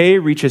and decay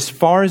reach as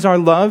far as our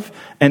love,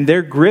 and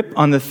their grip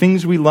on the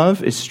things we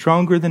love is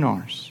stronger than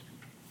ours.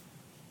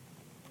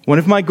 One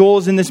of my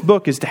goals in this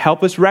book is to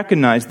help us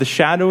recognize the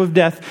shadow of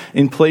death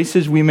in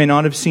places we may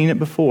not have seen it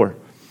before.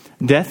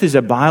 Death is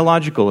a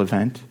biological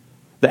event,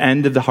 the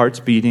end of the heart's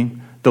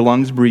beating, the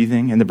lungs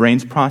breathing, and the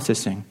brain's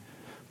processing.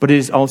 But it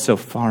is also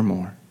far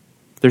more.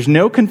 There's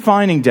no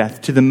confining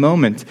death to the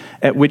moment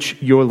at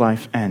which your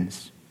life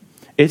ends.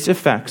 Its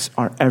effects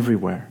are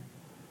everywhere.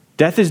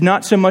 Death is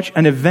not so much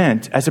an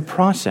event as a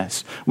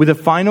process with a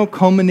final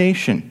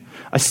culmination,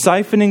 a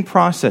siphoning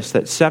process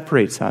that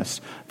separates us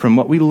from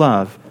what we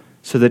love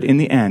so that in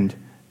the end,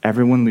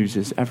 everyone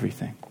loses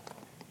everything.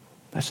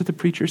 That's what the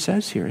preacher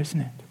says here,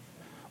 isn't it?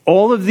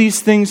 All of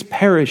these things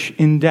perish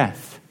in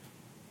death.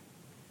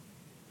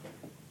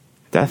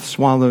 Death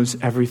swallows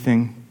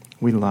everything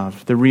we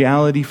love. The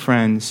reality,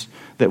 friends,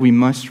 that we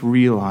must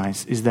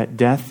realize is that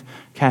death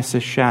casts a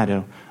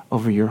shadow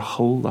over your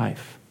whole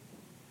life.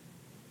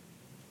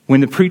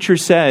 When the preacher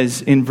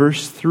says in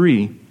verse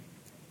 3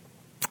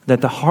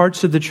 that the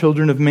hearts of the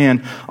children of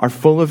man are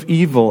full of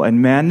evil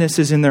and madness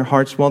is in their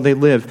hearts while they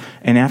live,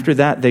 and after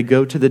that they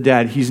go to the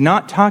dead, he's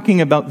not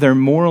talking about their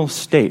moral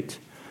state.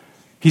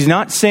 He's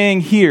not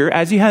saying here,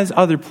 as he has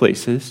other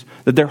places,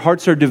 that their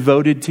hearts are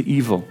devoted to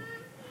evil.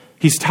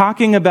 He's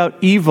talking about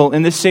evil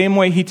in the same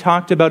way he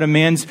talked about a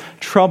man's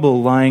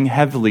trouble lying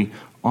heavily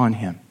on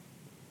him.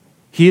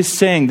 He is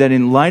saying that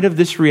in light of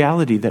this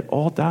reality that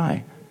all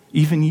die,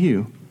 even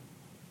you,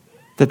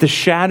 that the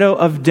shadow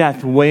of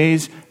death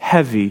weighs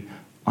heavy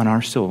on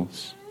our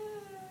souls.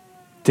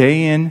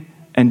 Day in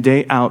and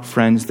day out,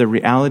 friends, the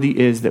reality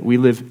is that we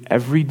live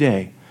every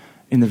day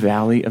in the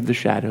valley of the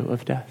shadow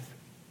of death.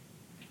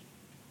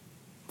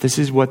 This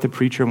is what the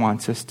preacher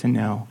wants us to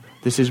know.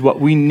 This is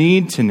what we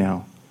need to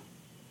know.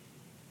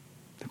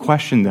 The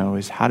question, though,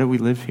 is how do we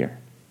live here?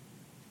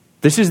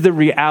 This is the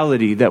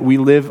reality that we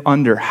live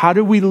under. How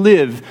do we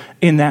live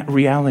in that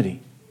reality?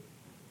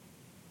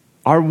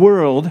 Our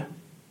world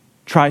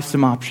tries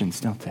some options,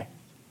 don't they?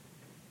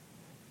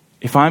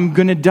 If I'm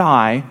going to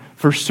die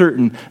for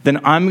certain,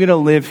 then I'm going to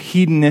live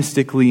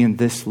hedonistically in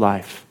this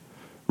life,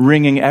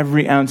 wringing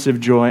every ounce of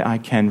joy I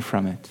can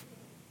from it,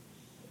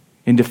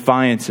 in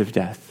defiance of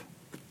death.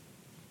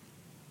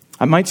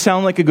 It might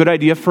sound like a good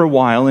idea for a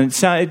while, and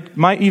it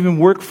might even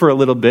work for a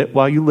little bit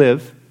while you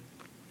live,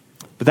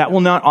 but that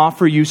will not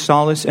offer you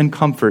solace and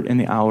comfort in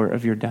the hour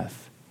of your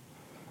death.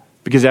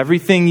 Because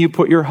everything you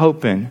put your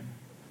hope in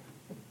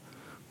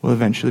will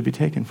eventually be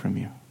taken from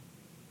you.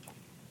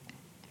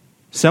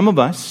 Some of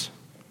us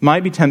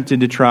might be tempted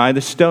to try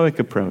the Stoic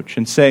approach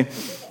and say,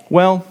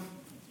 well,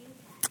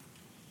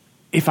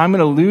 if I'm going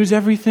to lose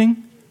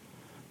everything,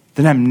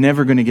 then I'm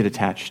never going to get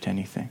attached to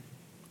anything.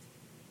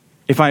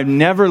 If I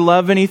never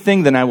love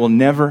anything, then I will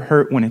never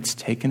hurt when it's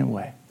taken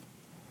away.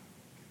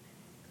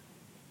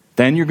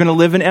 Then you're going to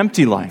live an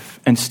empty life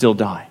and still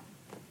die.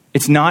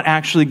 It's not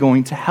actually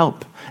going to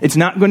help. It's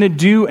not going to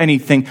do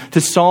anything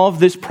to solve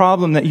this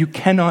problem that you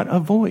cannot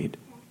avoid.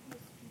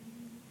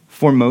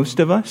 For most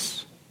of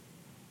us,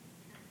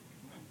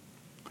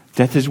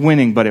 death is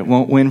winning, but it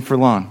won't win for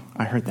long.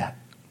 I heard that.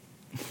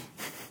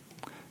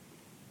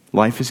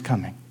 Life is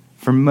coming.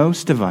 For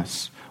most of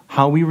us,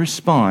 how we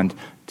respond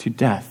to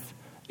death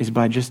is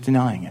by just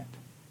denying it.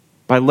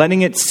 By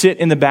letting it sit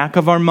in the back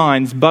of our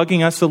minds,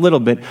 bugging us a little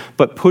bit,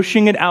 but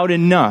pushing it out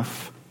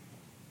enough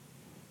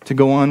to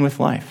go on with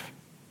life.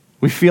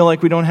 We feel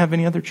like we don't have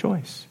any other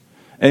choice.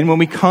 And when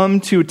we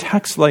come to a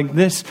text like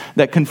this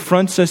that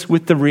confronts us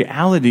with the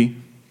reality,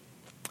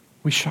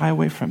 we shy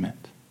away from it.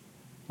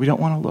 We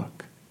don't want to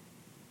look.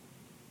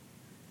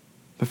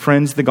 But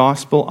friends, the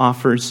gospel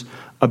offers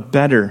a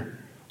better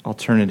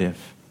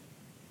alternative.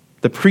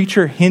 The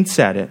preacher hints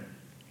at it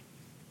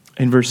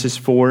in verses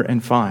 4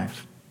 and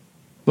 5.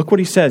 Look what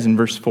he says in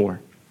verse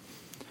 4.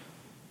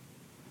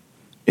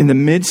 In the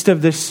midst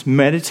of this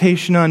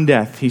meditation on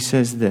death, he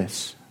says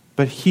this,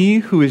 "But he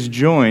who is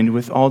joined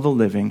with all the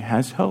living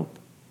has hope.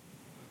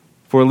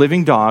 For a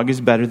living dog is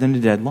better than a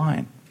dead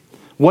lion."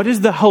 What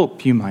is the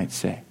hope, you might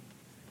say?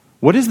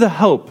 What is the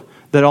hope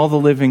that all the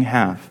living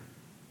have?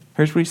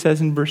 Here's what he says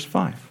in verse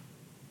 5.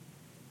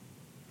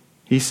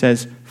 He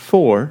says,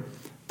 "For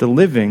the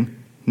living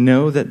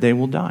know that they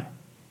will die.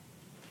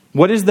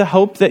 What is the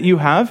hope that you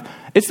have?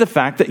 It's the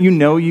fact that you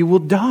know you will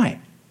die.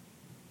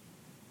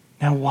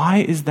 Now, why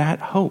is that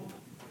hope?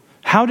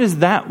 How does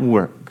that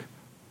work?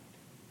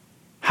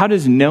 How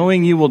does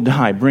knowing you will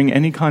die bring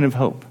any kind of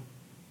hope?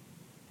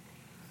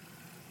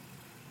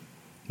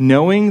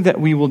 Knowing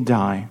that we will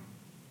die,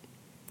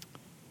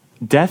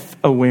 death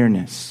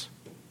awareness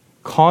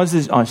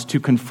causes us to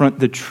confront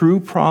the true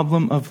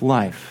problem of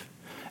life.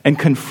 And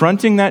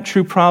confronting that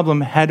true problem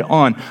head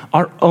on,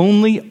 our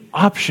only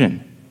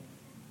option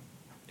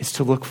is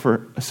to look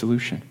for a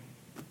solution.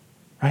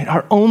 Right?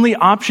 Our only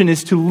option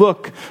is to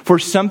look for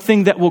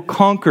something that will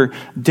conquer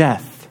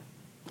death.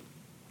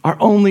 Our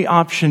only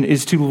option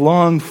is to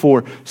long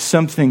for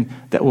something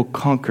that will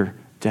conquer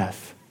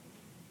death.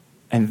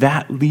 And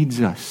that leads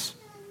us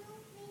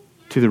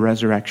to the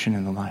resurrection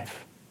and the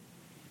life.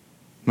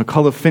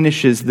 McCullough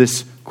finishes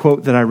this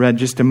quote that I read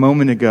just a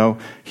moment ago.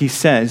 He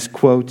says,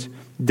 quote,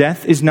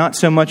 "Death is not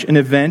so much an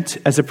event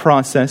as a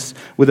process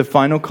with a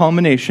final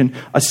culmination,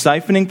 a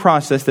siphoning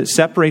process that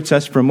separates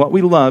us from what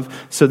we love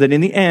so that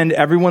in the end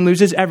everyone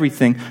loses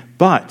everything.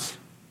 But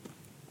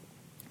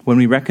when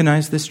we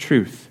recognize this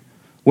truth,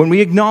 when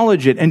we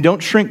acknowledge it and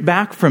don't shrink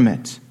back from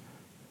it,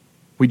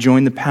 we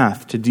join the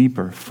path to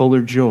deeper,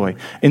 fuller joy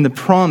in the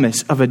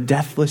promise of a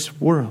deathless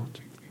world,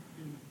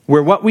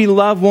 where what we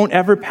love won't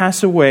ever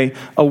pass away,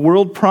 a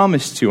world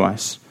promised to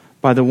us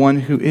by the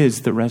one who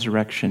is the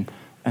resurrection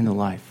and the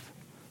life."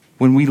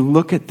 When we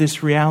look at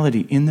this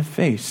reality in the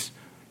face,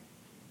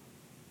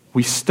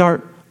 we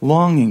start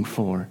longing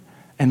for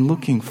and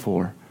looking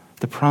for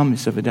the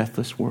promise of a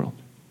deathless world,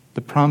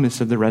 the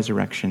promise of the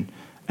resurrection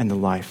and the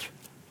life.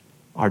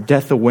 Our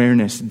death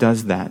awareness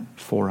does that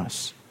for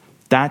us.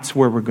 That's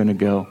where we're going to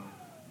go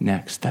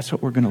next. That's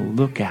what we're going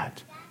to look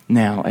at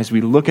now as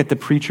we look at the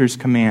preacher's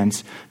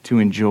commands to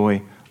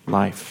enjoy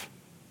life.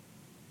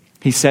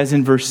 He says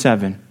in verse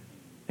 7,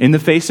 in the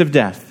face of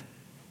death,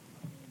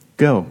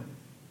 "Go,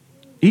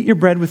 eat your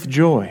bread with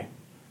joy,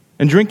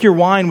 and drink your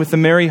wine with a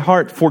merry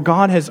heart, for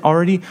God has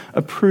already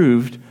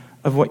approved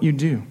of what you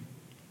do.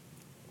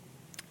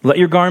 Let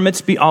your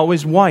garments be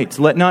always white.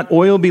 Let not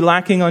oil be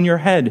lacking on your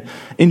head.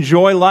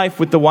 Enjoy life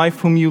with the wife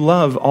whom you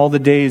love all the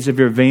days of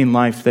your vain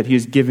life that He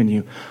has given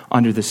you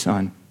under the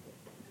sun.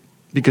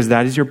 Because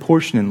that is your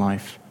portion in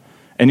life,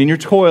 and in your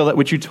toil at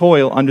which you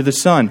toil under the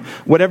sun.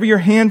 Whatever your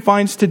hand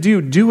finds to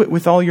do, do it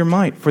with all your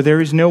might, for there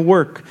is no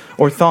work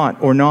or thought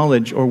or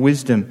knowledge or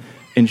wisdom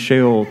in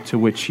Sheol to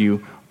which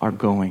you are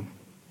going."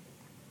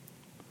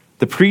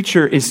 The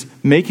preacher is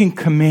making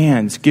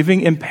commands,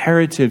 giving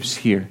imperatives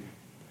here.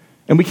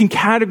 And we can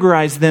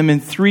categorize them in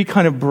three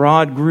kind of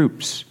broad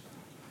groups.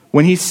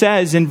 When he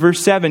says in verse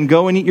 7,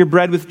 "Go and eat your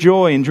bread with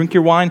joy and drink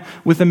your wine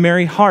with a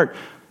merry heart,"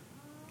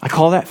 I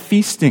call that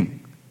feasting.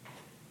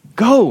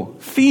 Go,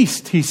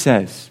 feast, he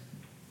says.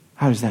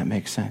 How does that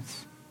make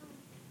sense?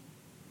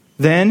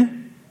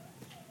 Then,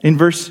 in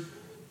verse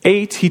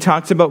 8, he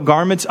talks about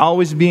garments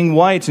always being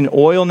white and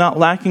oil not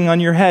lacking on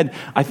your head.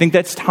 I think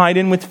that's tied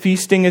in with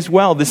feasting as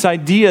well. This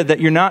idea that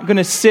you're not going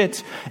to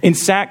sit in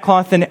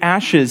sackcloth and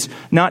ashes,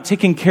 not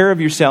taking care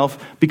of yourself,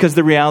 because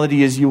the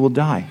reality is you will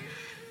die.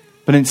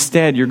 But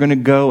instead, you're going to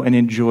go and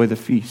enjoy the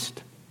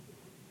feast.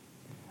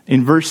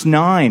 In verse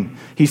 9,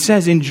 he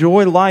says,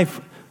 "Enjoy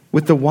life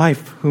with the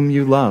wife whom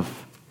you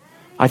love."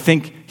 I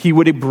think he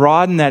would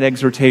broaden that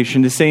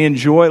exhortation to say,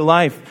 enjoy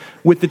life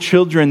with the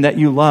children that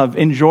you love.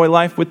 Enjoy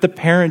life with the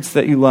parents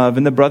that you love,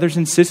 and the brothers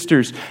and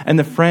sisters, and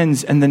the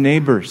friends and the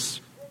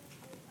neighbors.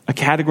 A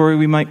category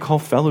we might call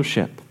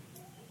fellowship.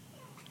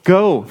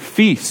 Go,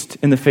 feast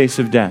in the face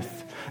of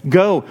death.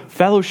 Go,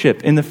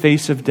 fellowship in the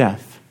face of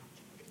death.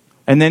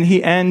 And then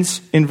he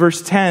ends in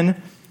verse 10,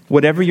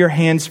 "Whatever your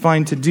hands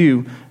find to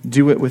do,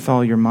 do it with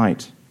all your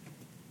might."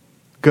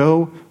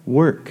 Go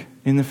work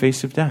in the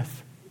face of death.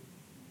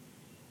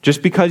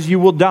 Just because you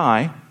will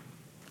die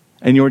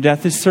and your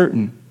death is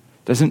certain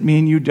doesn't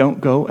mean you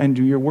don't go and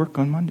do your work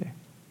on Monday.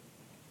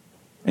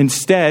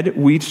 Instead,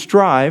 we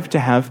strive to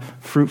have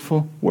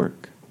fruitful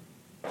work.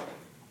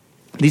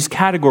 These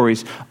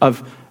categories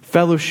of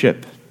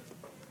fellowship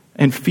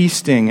and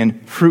feasting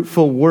and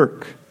fruitful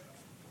work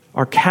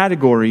are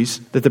categories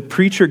that the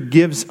preacher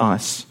gives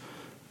us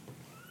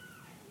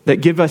that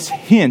give us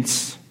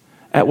hints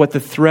at what the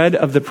thread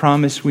of the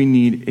promise we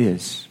need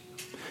is.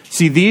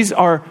 See, these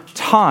are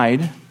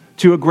tied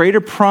to a greater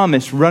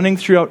promise running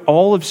throughout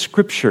all of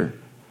Scripture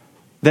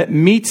that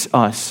meets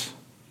us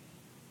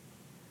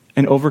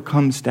and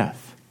overcomes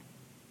death.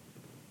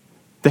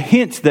 The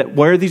hint that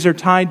where these are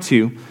tied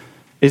to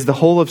is the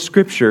whole of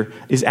Scripture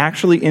is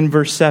actually in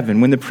verse 7.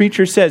 When the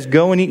preacher says,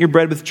 "Go and eat your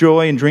bread with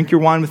joy and drink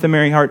your wine with a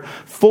merry heart,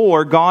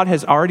 for God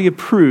has already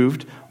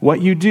approved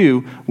what you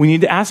do," we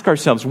need to ask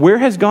ourselves, where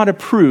has God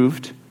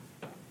approved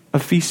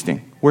of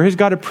feasting? Where has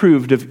God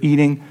approved of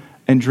eating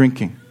and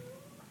drinking?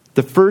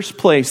 The first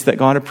place that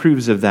God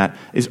approves of that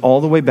is all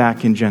the way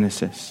back in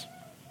Genesis.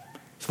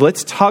 So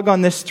let's tug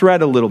on this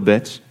thread a little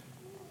bit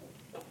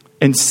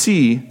and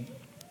see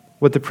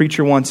what the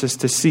preacher wants us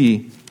to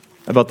see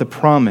about the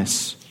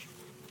promise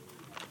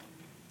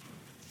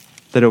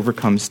that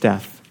overcomes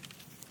death.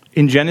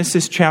 In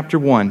Genesis chapter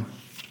 1,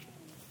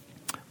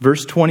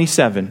 verse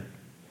 27,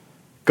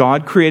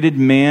 God created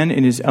man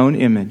in his own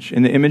image.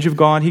 In the image of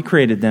God, he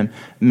created them.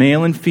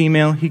 Male and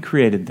female, he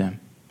created them.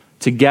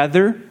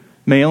 Together,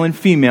 male and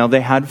female,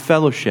 they had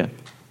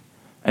fellowship.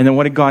 And then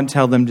what did God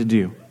tell them to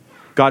do?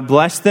 God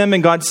blessed them,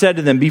 and God said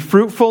to them, "Be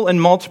fruitful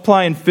and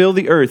multiply and fill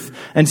the earth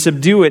and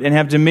subdue it and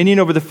have dominion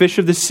over the fish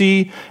of the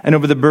sea and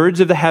over the birds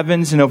of the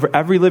heavens and over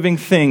every living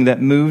thing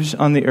that moves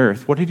on the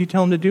earth." What did he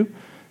tell them to do?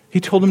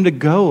 He told them to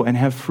go and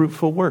have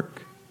fruitful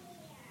work.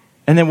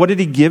 And then what did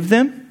he give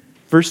them?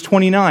 Verse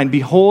 29,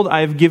 "Behold,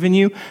 I have given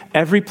you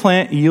every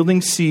plant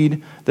yielding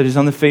seed that is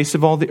on the face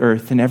of all the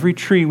earth, and every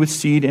tree with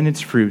seed in its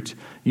fruit.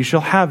 You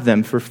shall have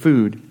them for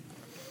food.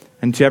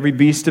 And to every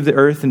beast of the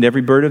earth, and to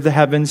every bird of the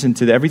heavens, and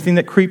to everything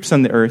that creeps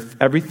on the earth,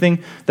 everything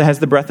that has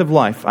the breath of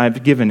life, I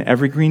have given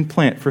every green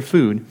plant for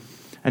food."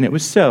 And it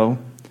was so,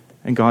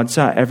 and God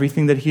saw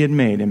everything that he had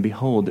made, and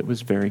behold, it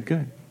was very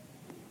good.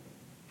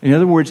 In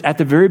other words, at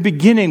the very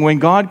beginning, when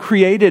God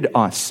created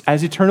us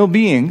as eternal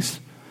beings,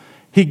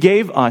 he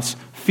gave us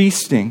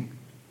feasting,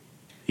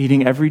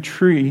 eating every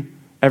tree,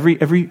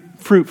 every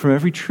fruit from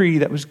every tree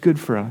that was good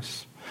for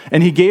us.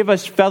 And he gave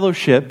us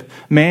fellowship,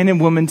 man and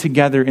woman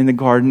together in the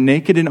garden,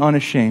 naked and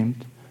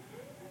unashamed.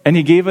 And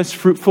he gave us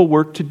fruitful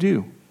work to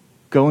do.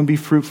 Go and be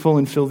fruitful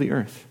and fill the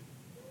earth.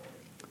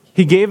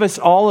 He gave us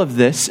all of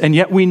this, and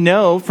yet we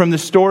know from the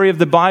story of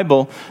the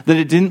Bible that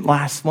it didn't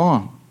last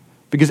long.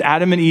 Because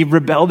Adam and Eve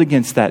rebelled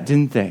against that,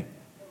 didn't they?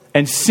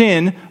 And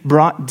sin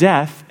brought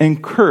death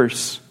and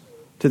curse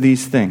to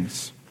these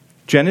things.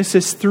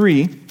 Genesis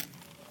 3,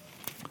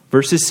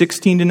 verses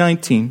 16 to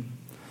 19.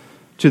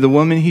 To the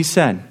woman he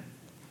said,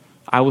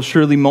 "I will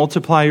surely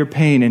multiply your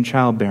pain in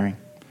childbearing.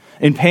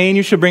 In pain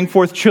you shall bring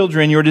forth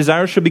children. Your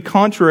desire shall be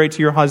contrary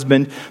to your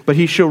husband, but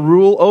he shall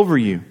rule over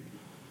you."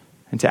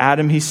 And to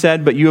Adam he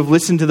said, "But you have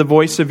listened to the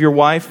voice of your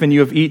wife, and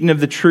you have eaten of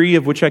the tree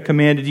of which I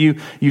commanded you.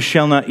 You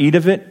shall not eat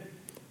of it.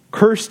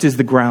 Cursed is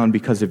the ground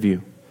because of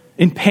you.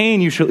 In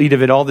pain you shall eat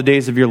of it all the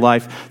days of your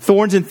life.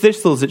 Thorns and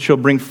thistles it shall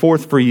bring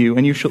forth for you,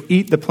 and you shall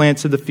eat the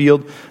plants of the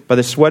field. By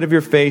the sweat of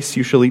your face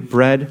you shall eat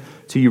bread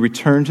till you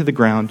return to the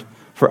ground.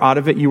 For out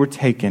of it you were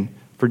taken.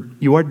 For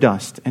you are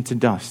dust, and to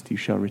dust you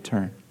shall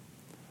return."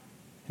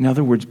 In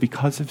other words,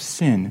 because of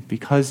sin,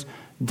 because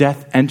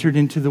death entered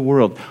into the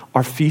world,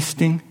 our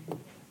feasting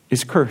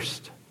is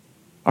cursed.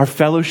 Our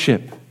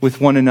fellowship with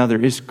one another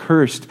is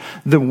cursed.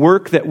 The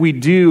work that we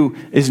do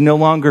is no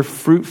longer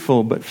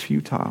fruitful, but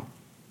futile.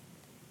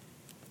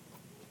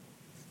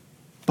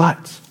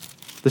 But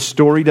the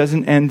story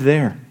doesn't end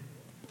there.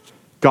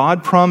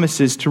 God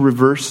promises to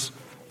reverse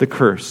the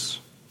curse.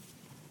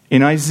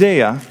 In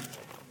Isaiah,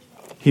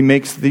 he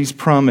makes these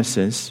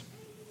promises,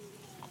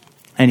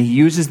 and he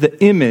uses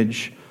the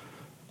image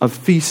of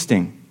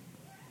feasting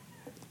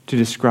to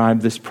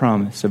describe this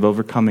promise of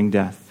overcoming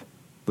death.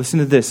 Listen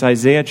to this,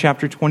 Isaiah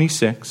chapter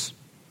 26,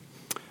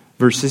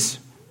 verses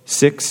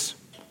 6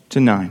 to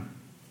 9.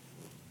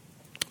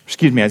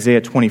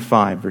 Isaiah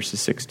 25, verses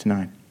 6 to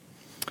 9.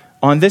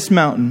 "On this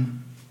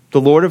mountain,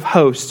 the Lord of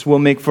hosts will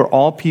make for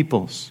all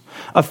peoples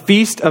a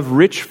feast of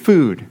rich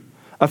food,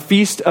 a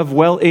feast of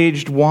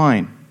well-aged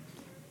wine,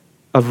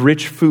 of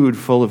rich food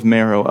full of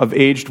marrow, of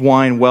aged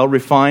wine well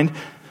refined,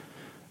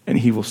 and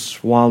he will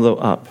swallow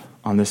up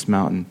on this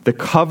mountain the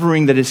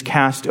covering that is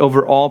cast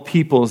over all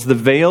peoples, the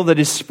veil that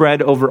is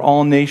spread over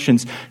all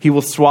nations. He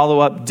will swallow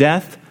up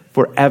death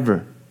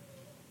forever.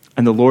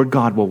 And the Lord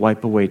God will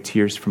wipe away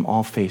tears from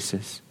all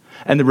faces,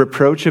 and the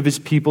reproach of his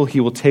people he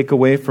will take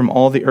away from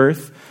all the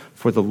earth,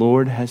 for the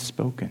Lord has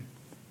spoken."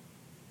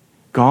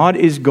 God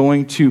is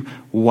going to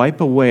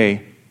wipe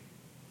away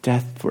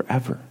death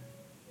forever.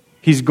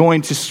 He's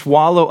going to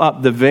swallow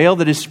up the veil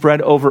that is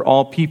spread over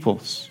all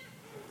peoples.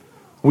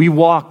 We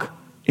walk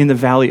in the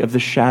valley of the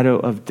shadow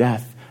of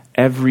death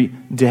every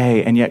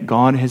day, and yet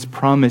God has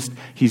promised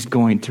he's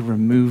going to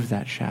remove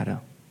that shadow.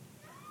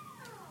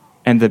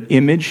 And the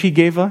image he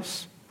gave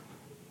us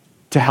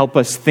to help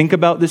us think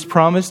about this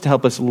promise, to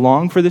help us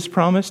long for this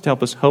promise, to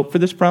help us hope for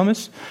this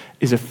promise,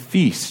 is a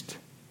feast.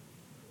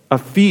 A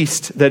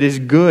feast that is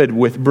good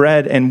with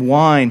bread and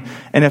wine,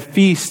 and a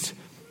feast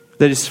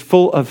that is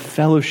full of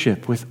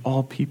fellowship with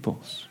all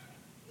peoples.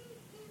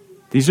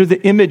 These are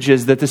the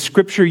images that the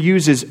Scripture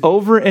uses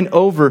over and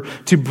over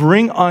to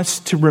bring us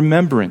to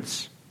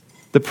remembrance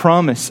the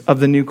promise of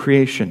the new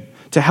creation,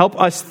 to help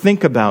us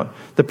think about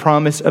the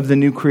promise of the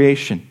new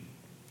creation.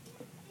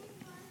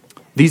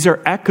 These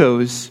are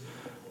echoes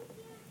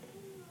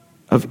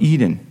of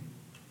Eden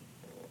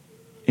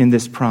in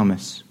this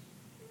promise.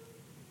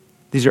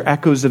 These are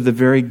echoes of the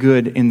very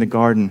good in the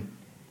garden.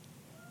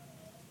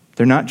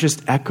 They're not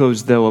just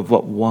echoes, though, of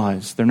what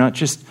was. They're not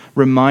just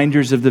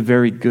reminders of the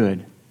very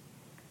good.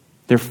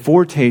 They're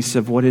foretastes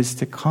of what is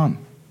to come.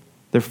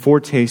 They're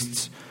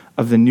foretastes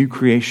of the new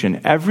creation.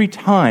 Every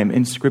time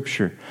in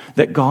Scripture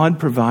that God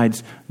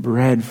provides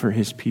bread for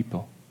his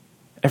people,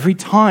 every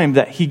time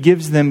that he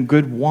gives them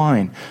good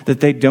wine that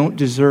they don't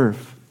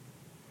deserve,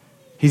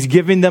 he's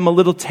giving them a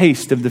little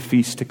taste of the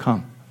feast to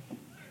come.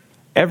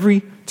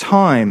 Every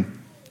time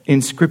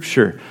in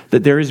Scripture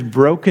that there is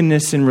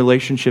brokenness in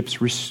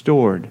relationships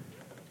restored,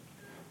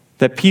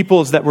 that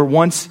peoples that were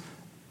once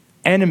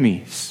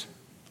enemies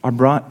are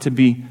brought to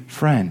be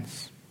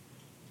friends,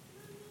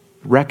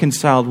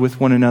 reconciled with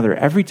one another.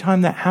 Every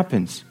time that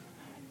happens,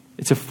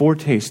 it's a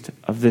foretaste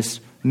of this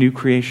new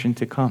creation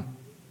to come.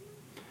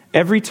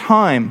 Every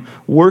time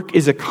work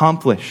is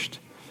accomplished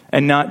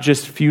and not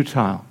just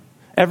futile.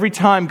 Every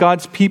time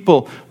God's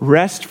people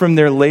rest from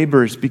their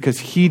labors because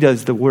He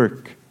does the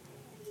work.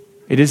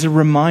 It is a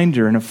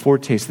reminder and a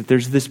foretaste that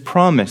there's this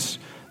promise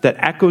that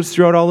echoes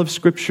throughout all of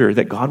Scripture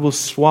that God will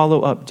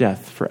swallow up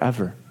death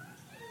forever.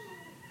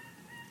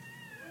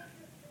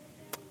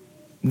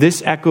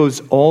 This echoes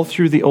all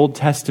through the Old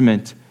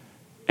Testament,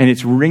 and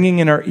it's ringing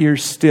in our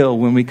ears still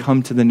when we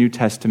come to the New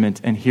Testament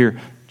and hear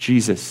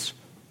Jesus.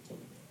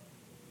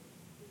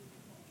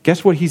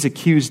 Guess what He's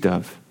accused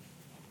of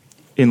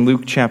in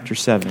Luke chapter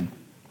 7?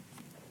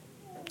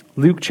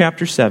 Luke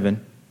chapter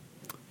 7,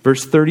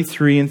 verse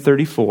 33 and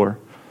 34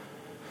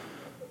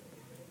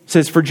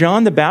 says, "For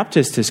John the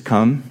Baptist has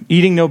come,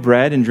 eating no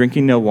bread and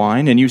drinking no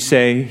wine, and you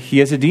say he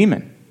has a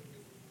demon.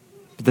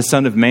 But the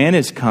Son of Man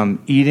has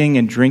come, eating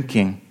and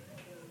drinking,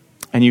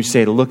 and you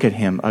say, look at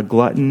him, a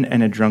glutton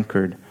and a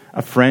drunkard,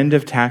 a friend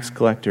of tax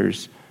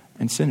collectors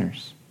and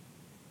sinners."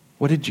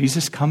 What did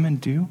Jesus come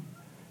and do?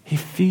 He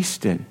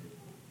feasted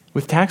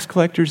with tax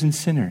collectors and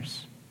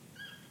sinners.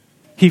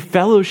 He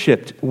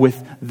fellowshiped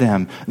with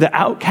them, the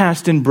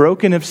outcast and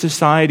broken of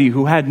society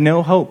who had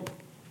no hope.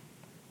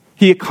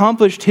 He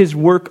accomplished His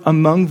work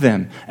among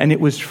them, and it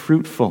was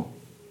fruitful.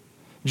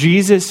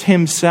 Jesus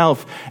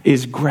Himself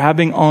is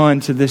grabbing on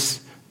to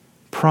this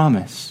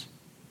promise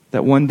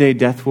that one day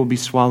death will be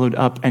swallowed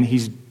up, and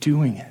He's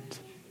doing it.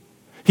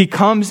 He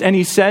comes and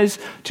He says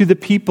to the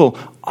people,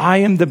 "I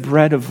am the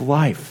bread of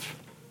life.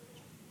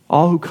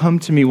 All who come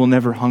to me will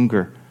never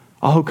hunger.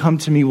 All who come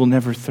to me will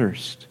never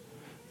thirst.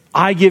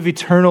 I give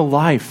eternal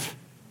life."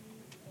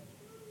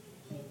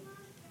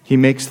 He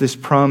makes this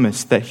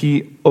promise that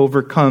He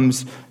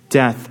overcomes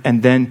death,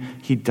 and then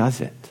He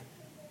does it.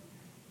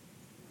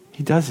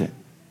 He does it.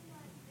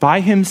 By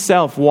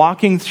Himself,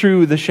 walking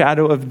through the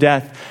shadow of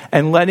death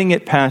and letting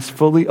it pass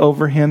fully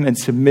over Him and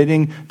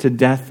submitting to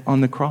death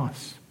on the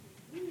cross.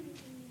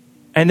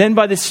 And then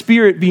by the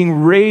Spirit being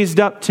raised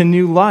up to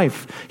new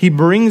life, He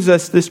brings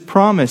us this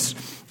promise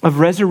of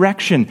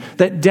resurrection,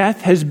 that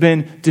death has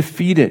been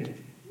defeated.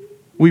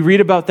 We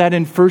read about that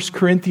in 1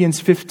 Corinthians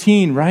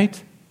 15,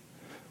 right?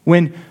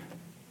 When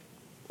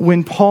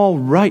Paul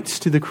writes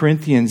to the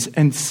Corinthians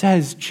and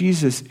says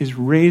Jesus is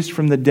raised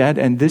from the dead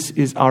and this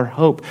is our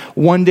hope.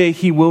 One day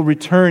He will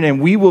return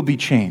and we will be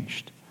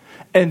changed.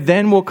 And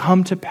then will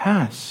come to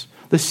pass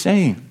the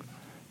saying,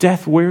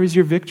 "Death, where is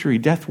your victory?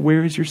 Death,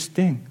 where is your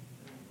sting?"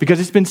 Because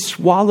it's been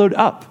swallowed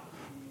up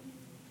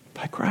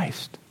by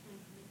Christ.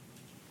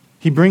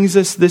 He brings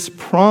us this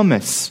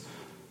promise.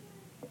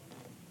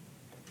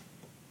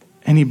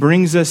 And He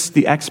brings us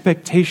the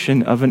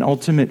expectation of an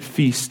ultimate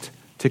feast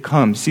to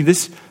come. See,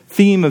 this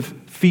theme of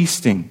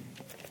feasting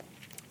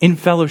in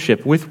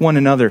fellowship with one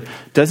another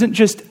doesn't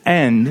just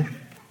end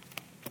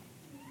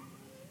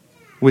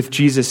with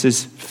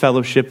Jesus'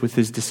 fellowship with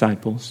His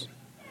disciples.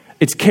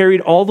 It's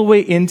carried all the way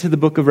into the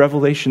book of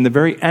Revelation, the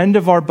very end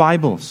of our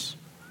Bibles.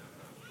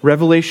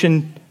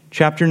 Revelation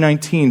chapter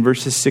 19,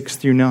 verses 6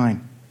 through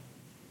 9.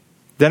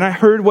 "Then I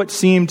heard what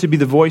seemed to be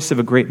the voice of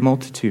a great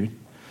multitude,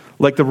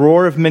 like the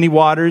roar of many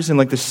waters and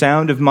like the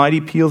sound of mighty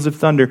peals of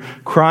thunder,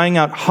 crying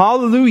out,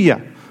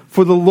 'Hallelujah!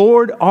 For the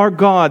Lord our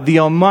God, the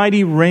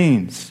Almighty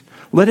reigns.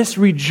 Let us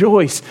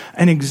rejoice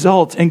and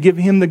exult and give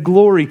Him the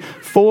glory,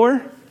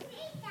 for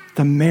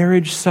the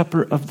marriage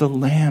supper of the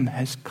Lamb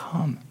has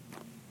come.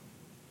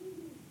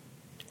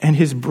 And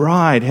His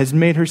bride has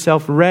made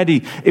herself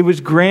ready. It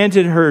was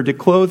granted her to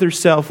clothe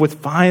herself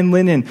with fine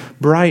linen,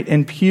 bright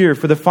and pure,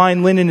 for the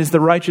fine linen is the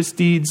righteous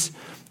deeds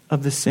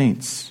of the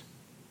saints.'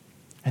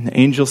 And the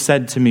angel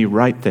said to me,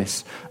 'Write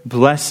this,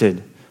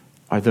 blessed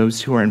are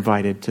those who are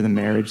invited to the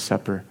marriage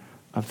supper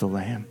of the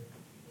Lamb.'"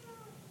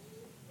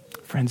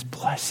 Friends,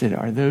 blessed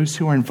are those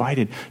who are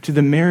invited to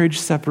the marriage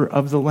supper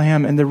of the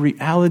Lamb. And the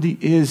reality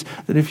is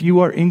that if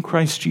you are in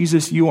Christ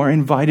Jesus, you are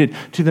invited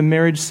to the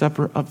marriage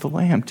supper of the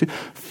Lamb, to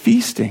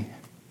feasting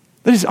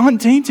that is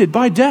untainted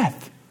by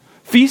death.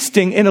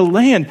 Feasting in a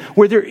land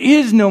where there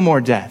is no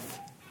more death,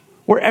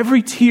 where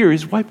every tear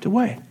is wiped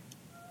away.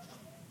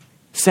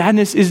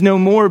 Sadness is no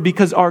more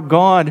because our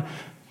God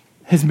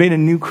has made a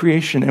new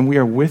creation and we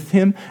are with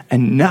Him,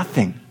 and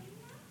nothing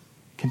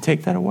can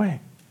take that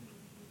away.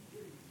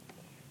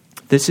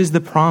 This is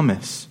the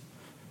promise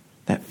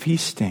that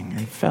feasting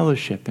and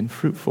fellowship and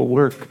fruitful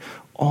work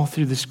all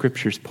through the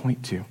Scriptures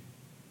point to.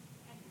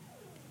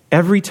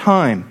 Every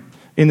time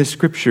in the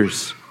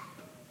Scriptures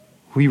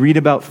we read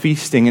about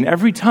feasting, and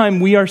every time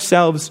we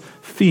ourselves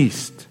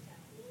feast,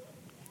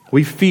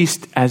 we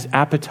feast as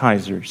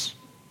appetizers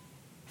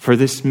for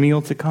this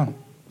meal to come.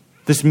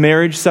 This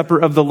marriage supper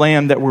of the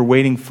Lamb that we're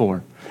waiting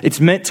for.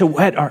 It's meant to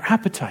whet our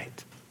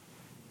appetite.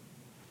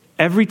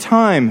 Every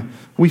time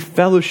we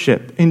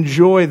fellowship,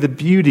 enjoy the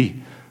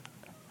beauty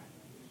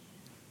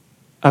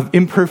of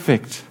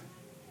imperfect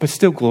but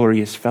still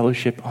glorious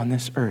fellowship on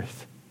this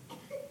earth.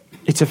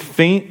 It's a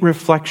faint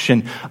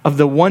reflection of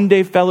the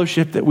one-day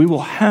fellowship that we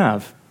will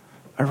have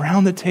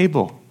around the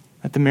table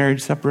at the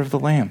marriage supper of the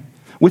Lamb,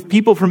 with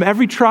people from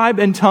every tribe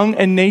and tongue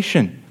and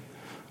nation,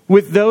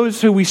 with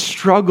those who we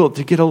struggle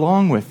to get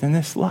along with in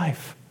this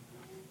life,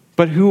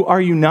 but who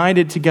are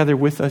united together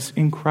with us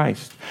in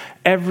Christ.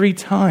 Every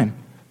time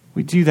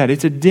we do that,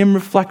 it's a dim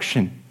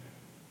reflection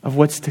of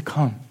what's to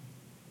come.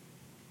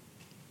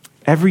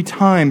 Every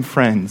time,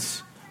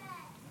 friends,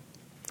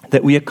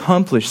 that we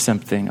accomplish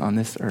something on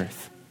this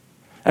earth,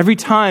 every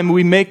time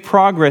we make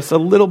progress a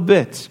little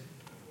bit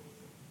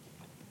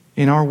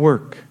in our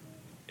work,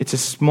 it's a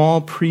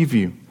small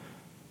preview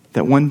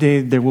that one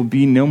day there will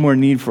be no more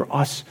need for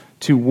us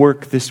to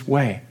work this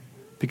way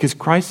because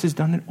Christ has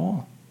done it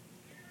all.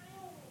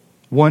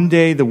 One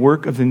day the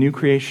work of the new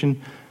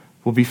creation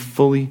will be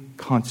fully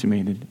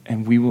consummated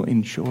and we will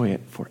enjoy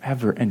it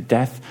forever, and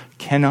death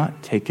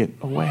cannot take it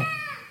away.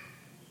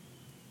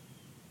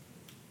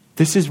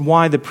 This is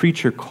why the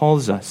preacher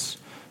calls us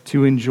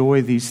to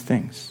enjoy these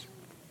things.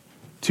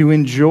 To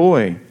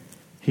enjoy,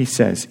 he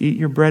says, eat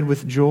your bread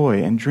with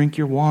joy and drink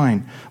your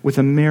wine with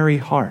a merry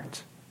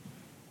heart.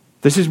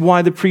 This is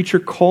why the preacher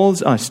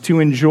calls us to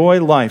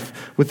enjoy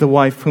life with the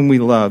wife whom we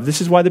love. This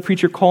is why the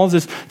preacher calls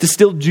us to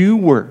still do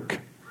work.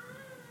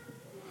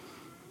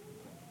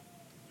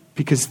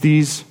 Because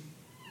these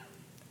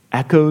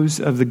echoes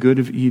of the good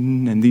of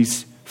Eden and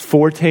these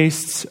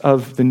foretastes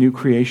of the new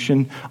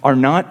creation are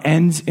not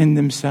ends in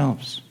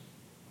themselves,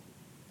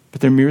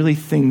 but they're merely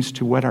things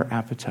to whet our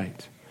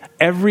appetite.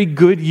 Every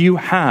good you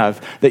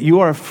have that you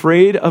are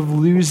afraid of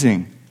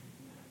losing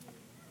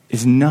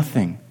is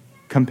nothing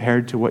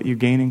compared to what you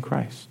gain in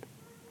Christ.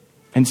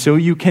 And so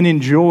you can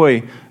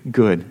enjoy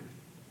good,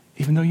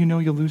 even though you know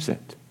you'll lose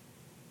it.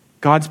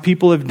 God's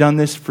people have done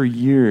this for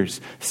years,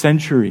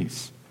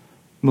 centuries,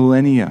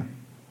 millennia.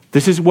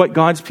 This is what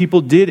God's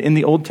people did in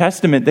the Old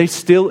Testament. They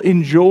still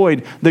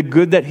enjoyed the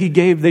good that he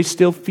gave. They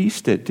still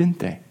feasted, didn't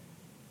they?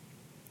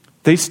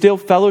 They still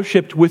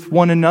fellowshiped with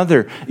one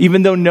another,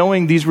 even though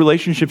knowing these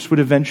relationships would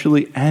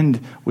eventually end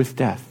with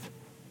death.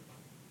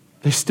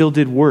 They still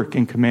did work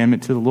in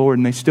commandment to the Lord,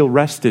 and they still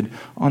rested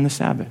on the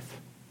Sabbath.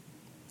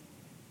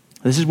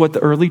 This is what the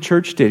early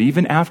church did,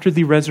 even after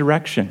the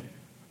resurrection,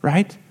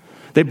 right?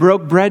 They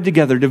broke bread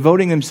together,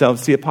 devoting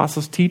themselves to the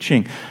apostles'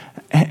 teaching,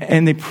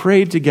 and they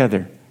prayed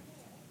together.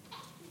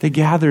 They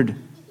gathered,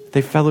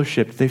 they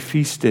fellowshiped, they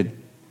feasted,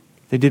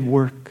 they did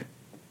work.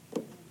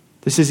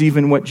 This is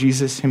even what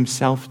Jesus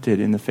himself did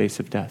in the face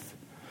of death.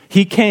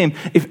 He came,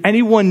 if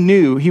anyone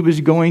knew he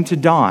was going to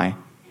die,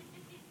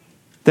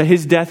 that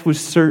his death was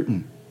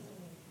certain,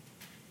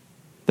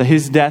 that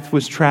his death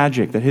was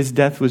tragic, that his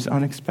death was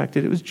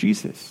unexpected, it was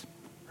Jesus,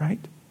 right?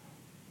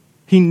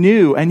 He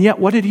knew, and yet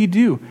what did he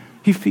do?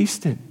 He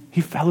feasted,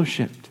 he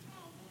fellowshiped,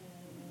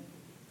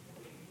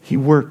 he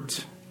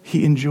worked,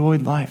 he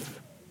enjoyed life.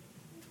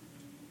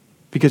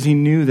 Because he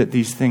knew that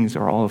these things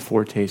are all a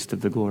foretaste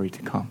of the glory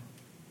to come.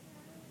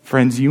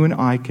 Friends, you and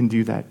I can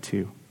do that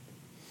too.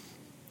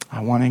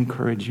 I want to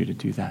encourage you to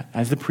do that,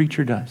 as the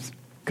preacher does.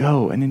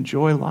 Go and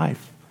enjoy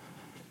life,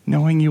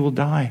 knowing you will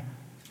die,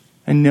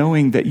 and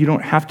knowing that you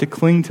don't have to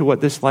cling to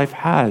what this life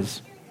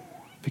has,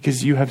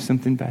 because you have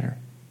something better.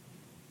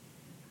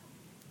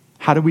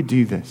 How do we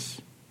do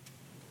this?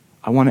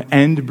 I want to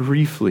end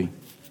briefly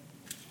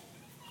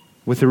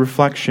with a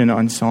reflection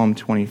on Psalm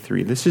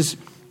 23. This is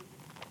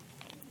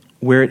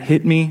where it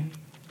hit me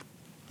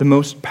the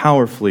most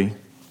powerfully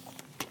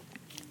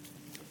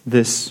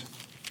this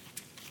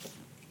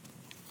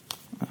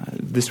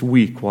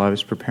week while I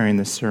was preparing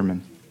this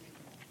sermon.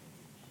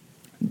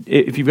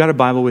 If you've got a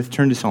Bible with,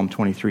 turn to Psalm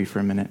 23 for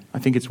a minute. I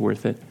think it's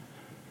worth it.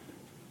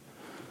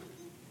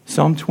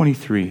 Psalm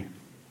 23.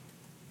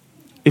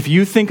 If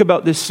you think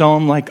about this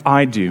psalm like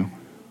I do,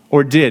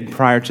 or did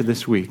prior to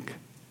this week,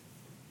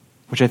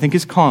 which I think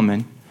is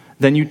common,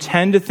 then you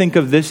tend to think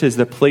of this as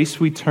the place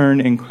we turn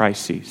in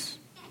crises,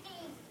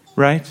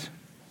 right?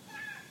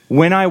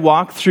 When I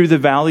walk through the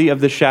valley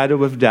of the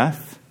shadow of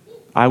death,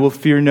 I will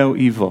fear no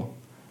evil.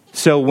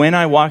 So when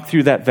I walk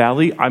through that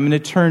valley, I'm going to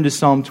turn to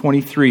Psalm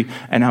 23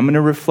 and I'm going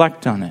to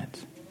reflect on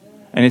it.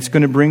 And it's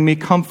going to bring me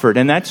comfort.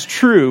 And that's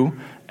true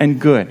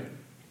and good.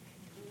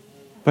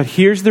 But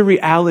here's the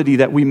reality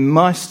that we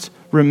must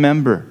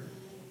remember.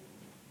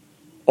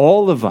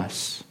 All of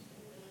us,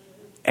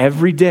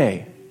 every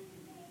day,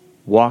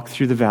 walk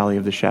through the valley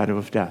of the shadow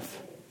of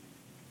death.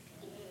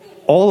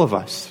 All of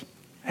us,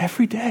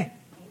 every day.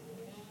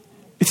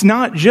 It's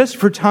not just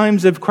for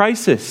times of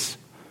crisis,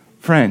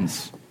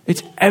 friends.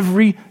 It's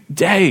every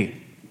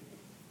day.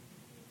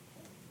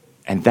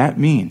 And that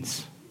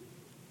means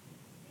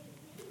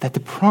that the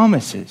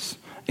promises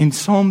in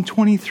Psalm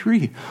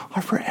 23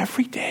 are for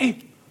every day.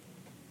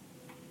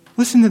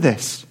 Listen to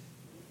this.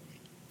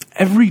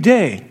 Every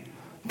day,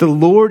 the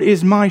Lord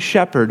is my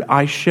shepherd,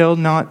 I shall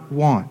not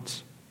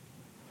want.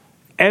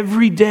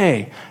 Every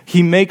day,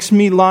 he makes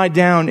me lie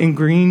down in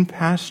green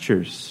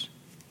pastures.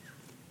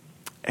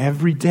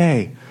 Every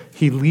day,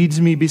 he leads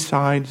me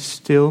beside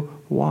still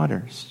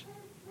waters.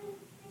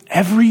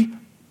 Every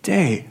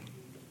day,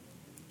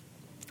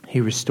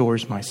 he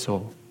restores my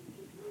soul.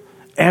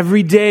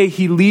 Every day,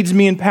 he leads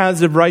me in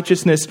paths of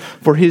righteousness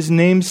for his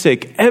name's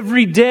sake.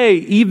 Every day,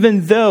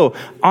 even though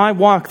I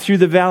walk through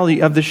the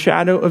valley of the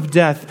shadow of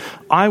death,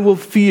 I will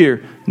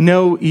fear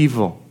no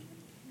evil.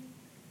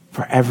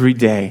 For every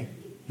day,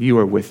 you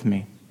are with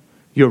me.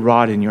 Your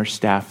rod and your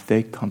staff,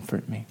 they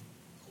comfort me.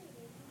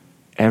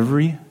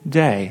 Every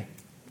day,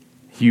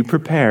 you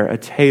prepare a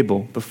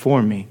table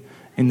before me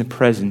in the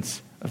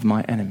presence of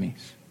my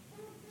enemies.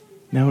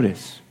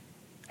 Notice,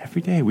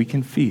 every day we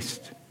can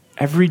feast.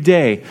 Every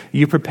day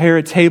you prepare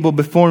a table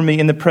before me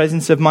in the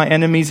presence of my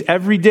enemies.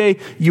 Every day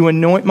you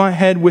anoint my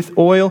head with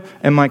oil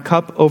and my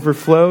cup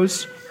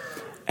overflows.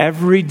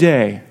 Every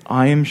day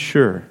I am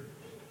sure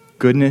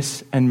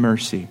goodness and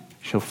mercy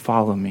shall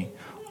follow me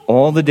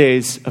all the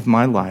days of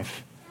my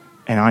life,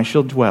 and I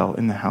shall dwell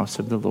in the house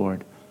of the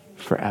Lord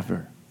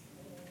forever.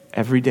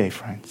 Every day,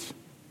 friends.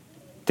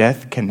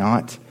 Death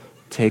cannot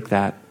take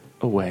that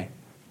away.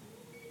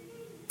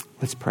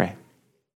 Let's pray.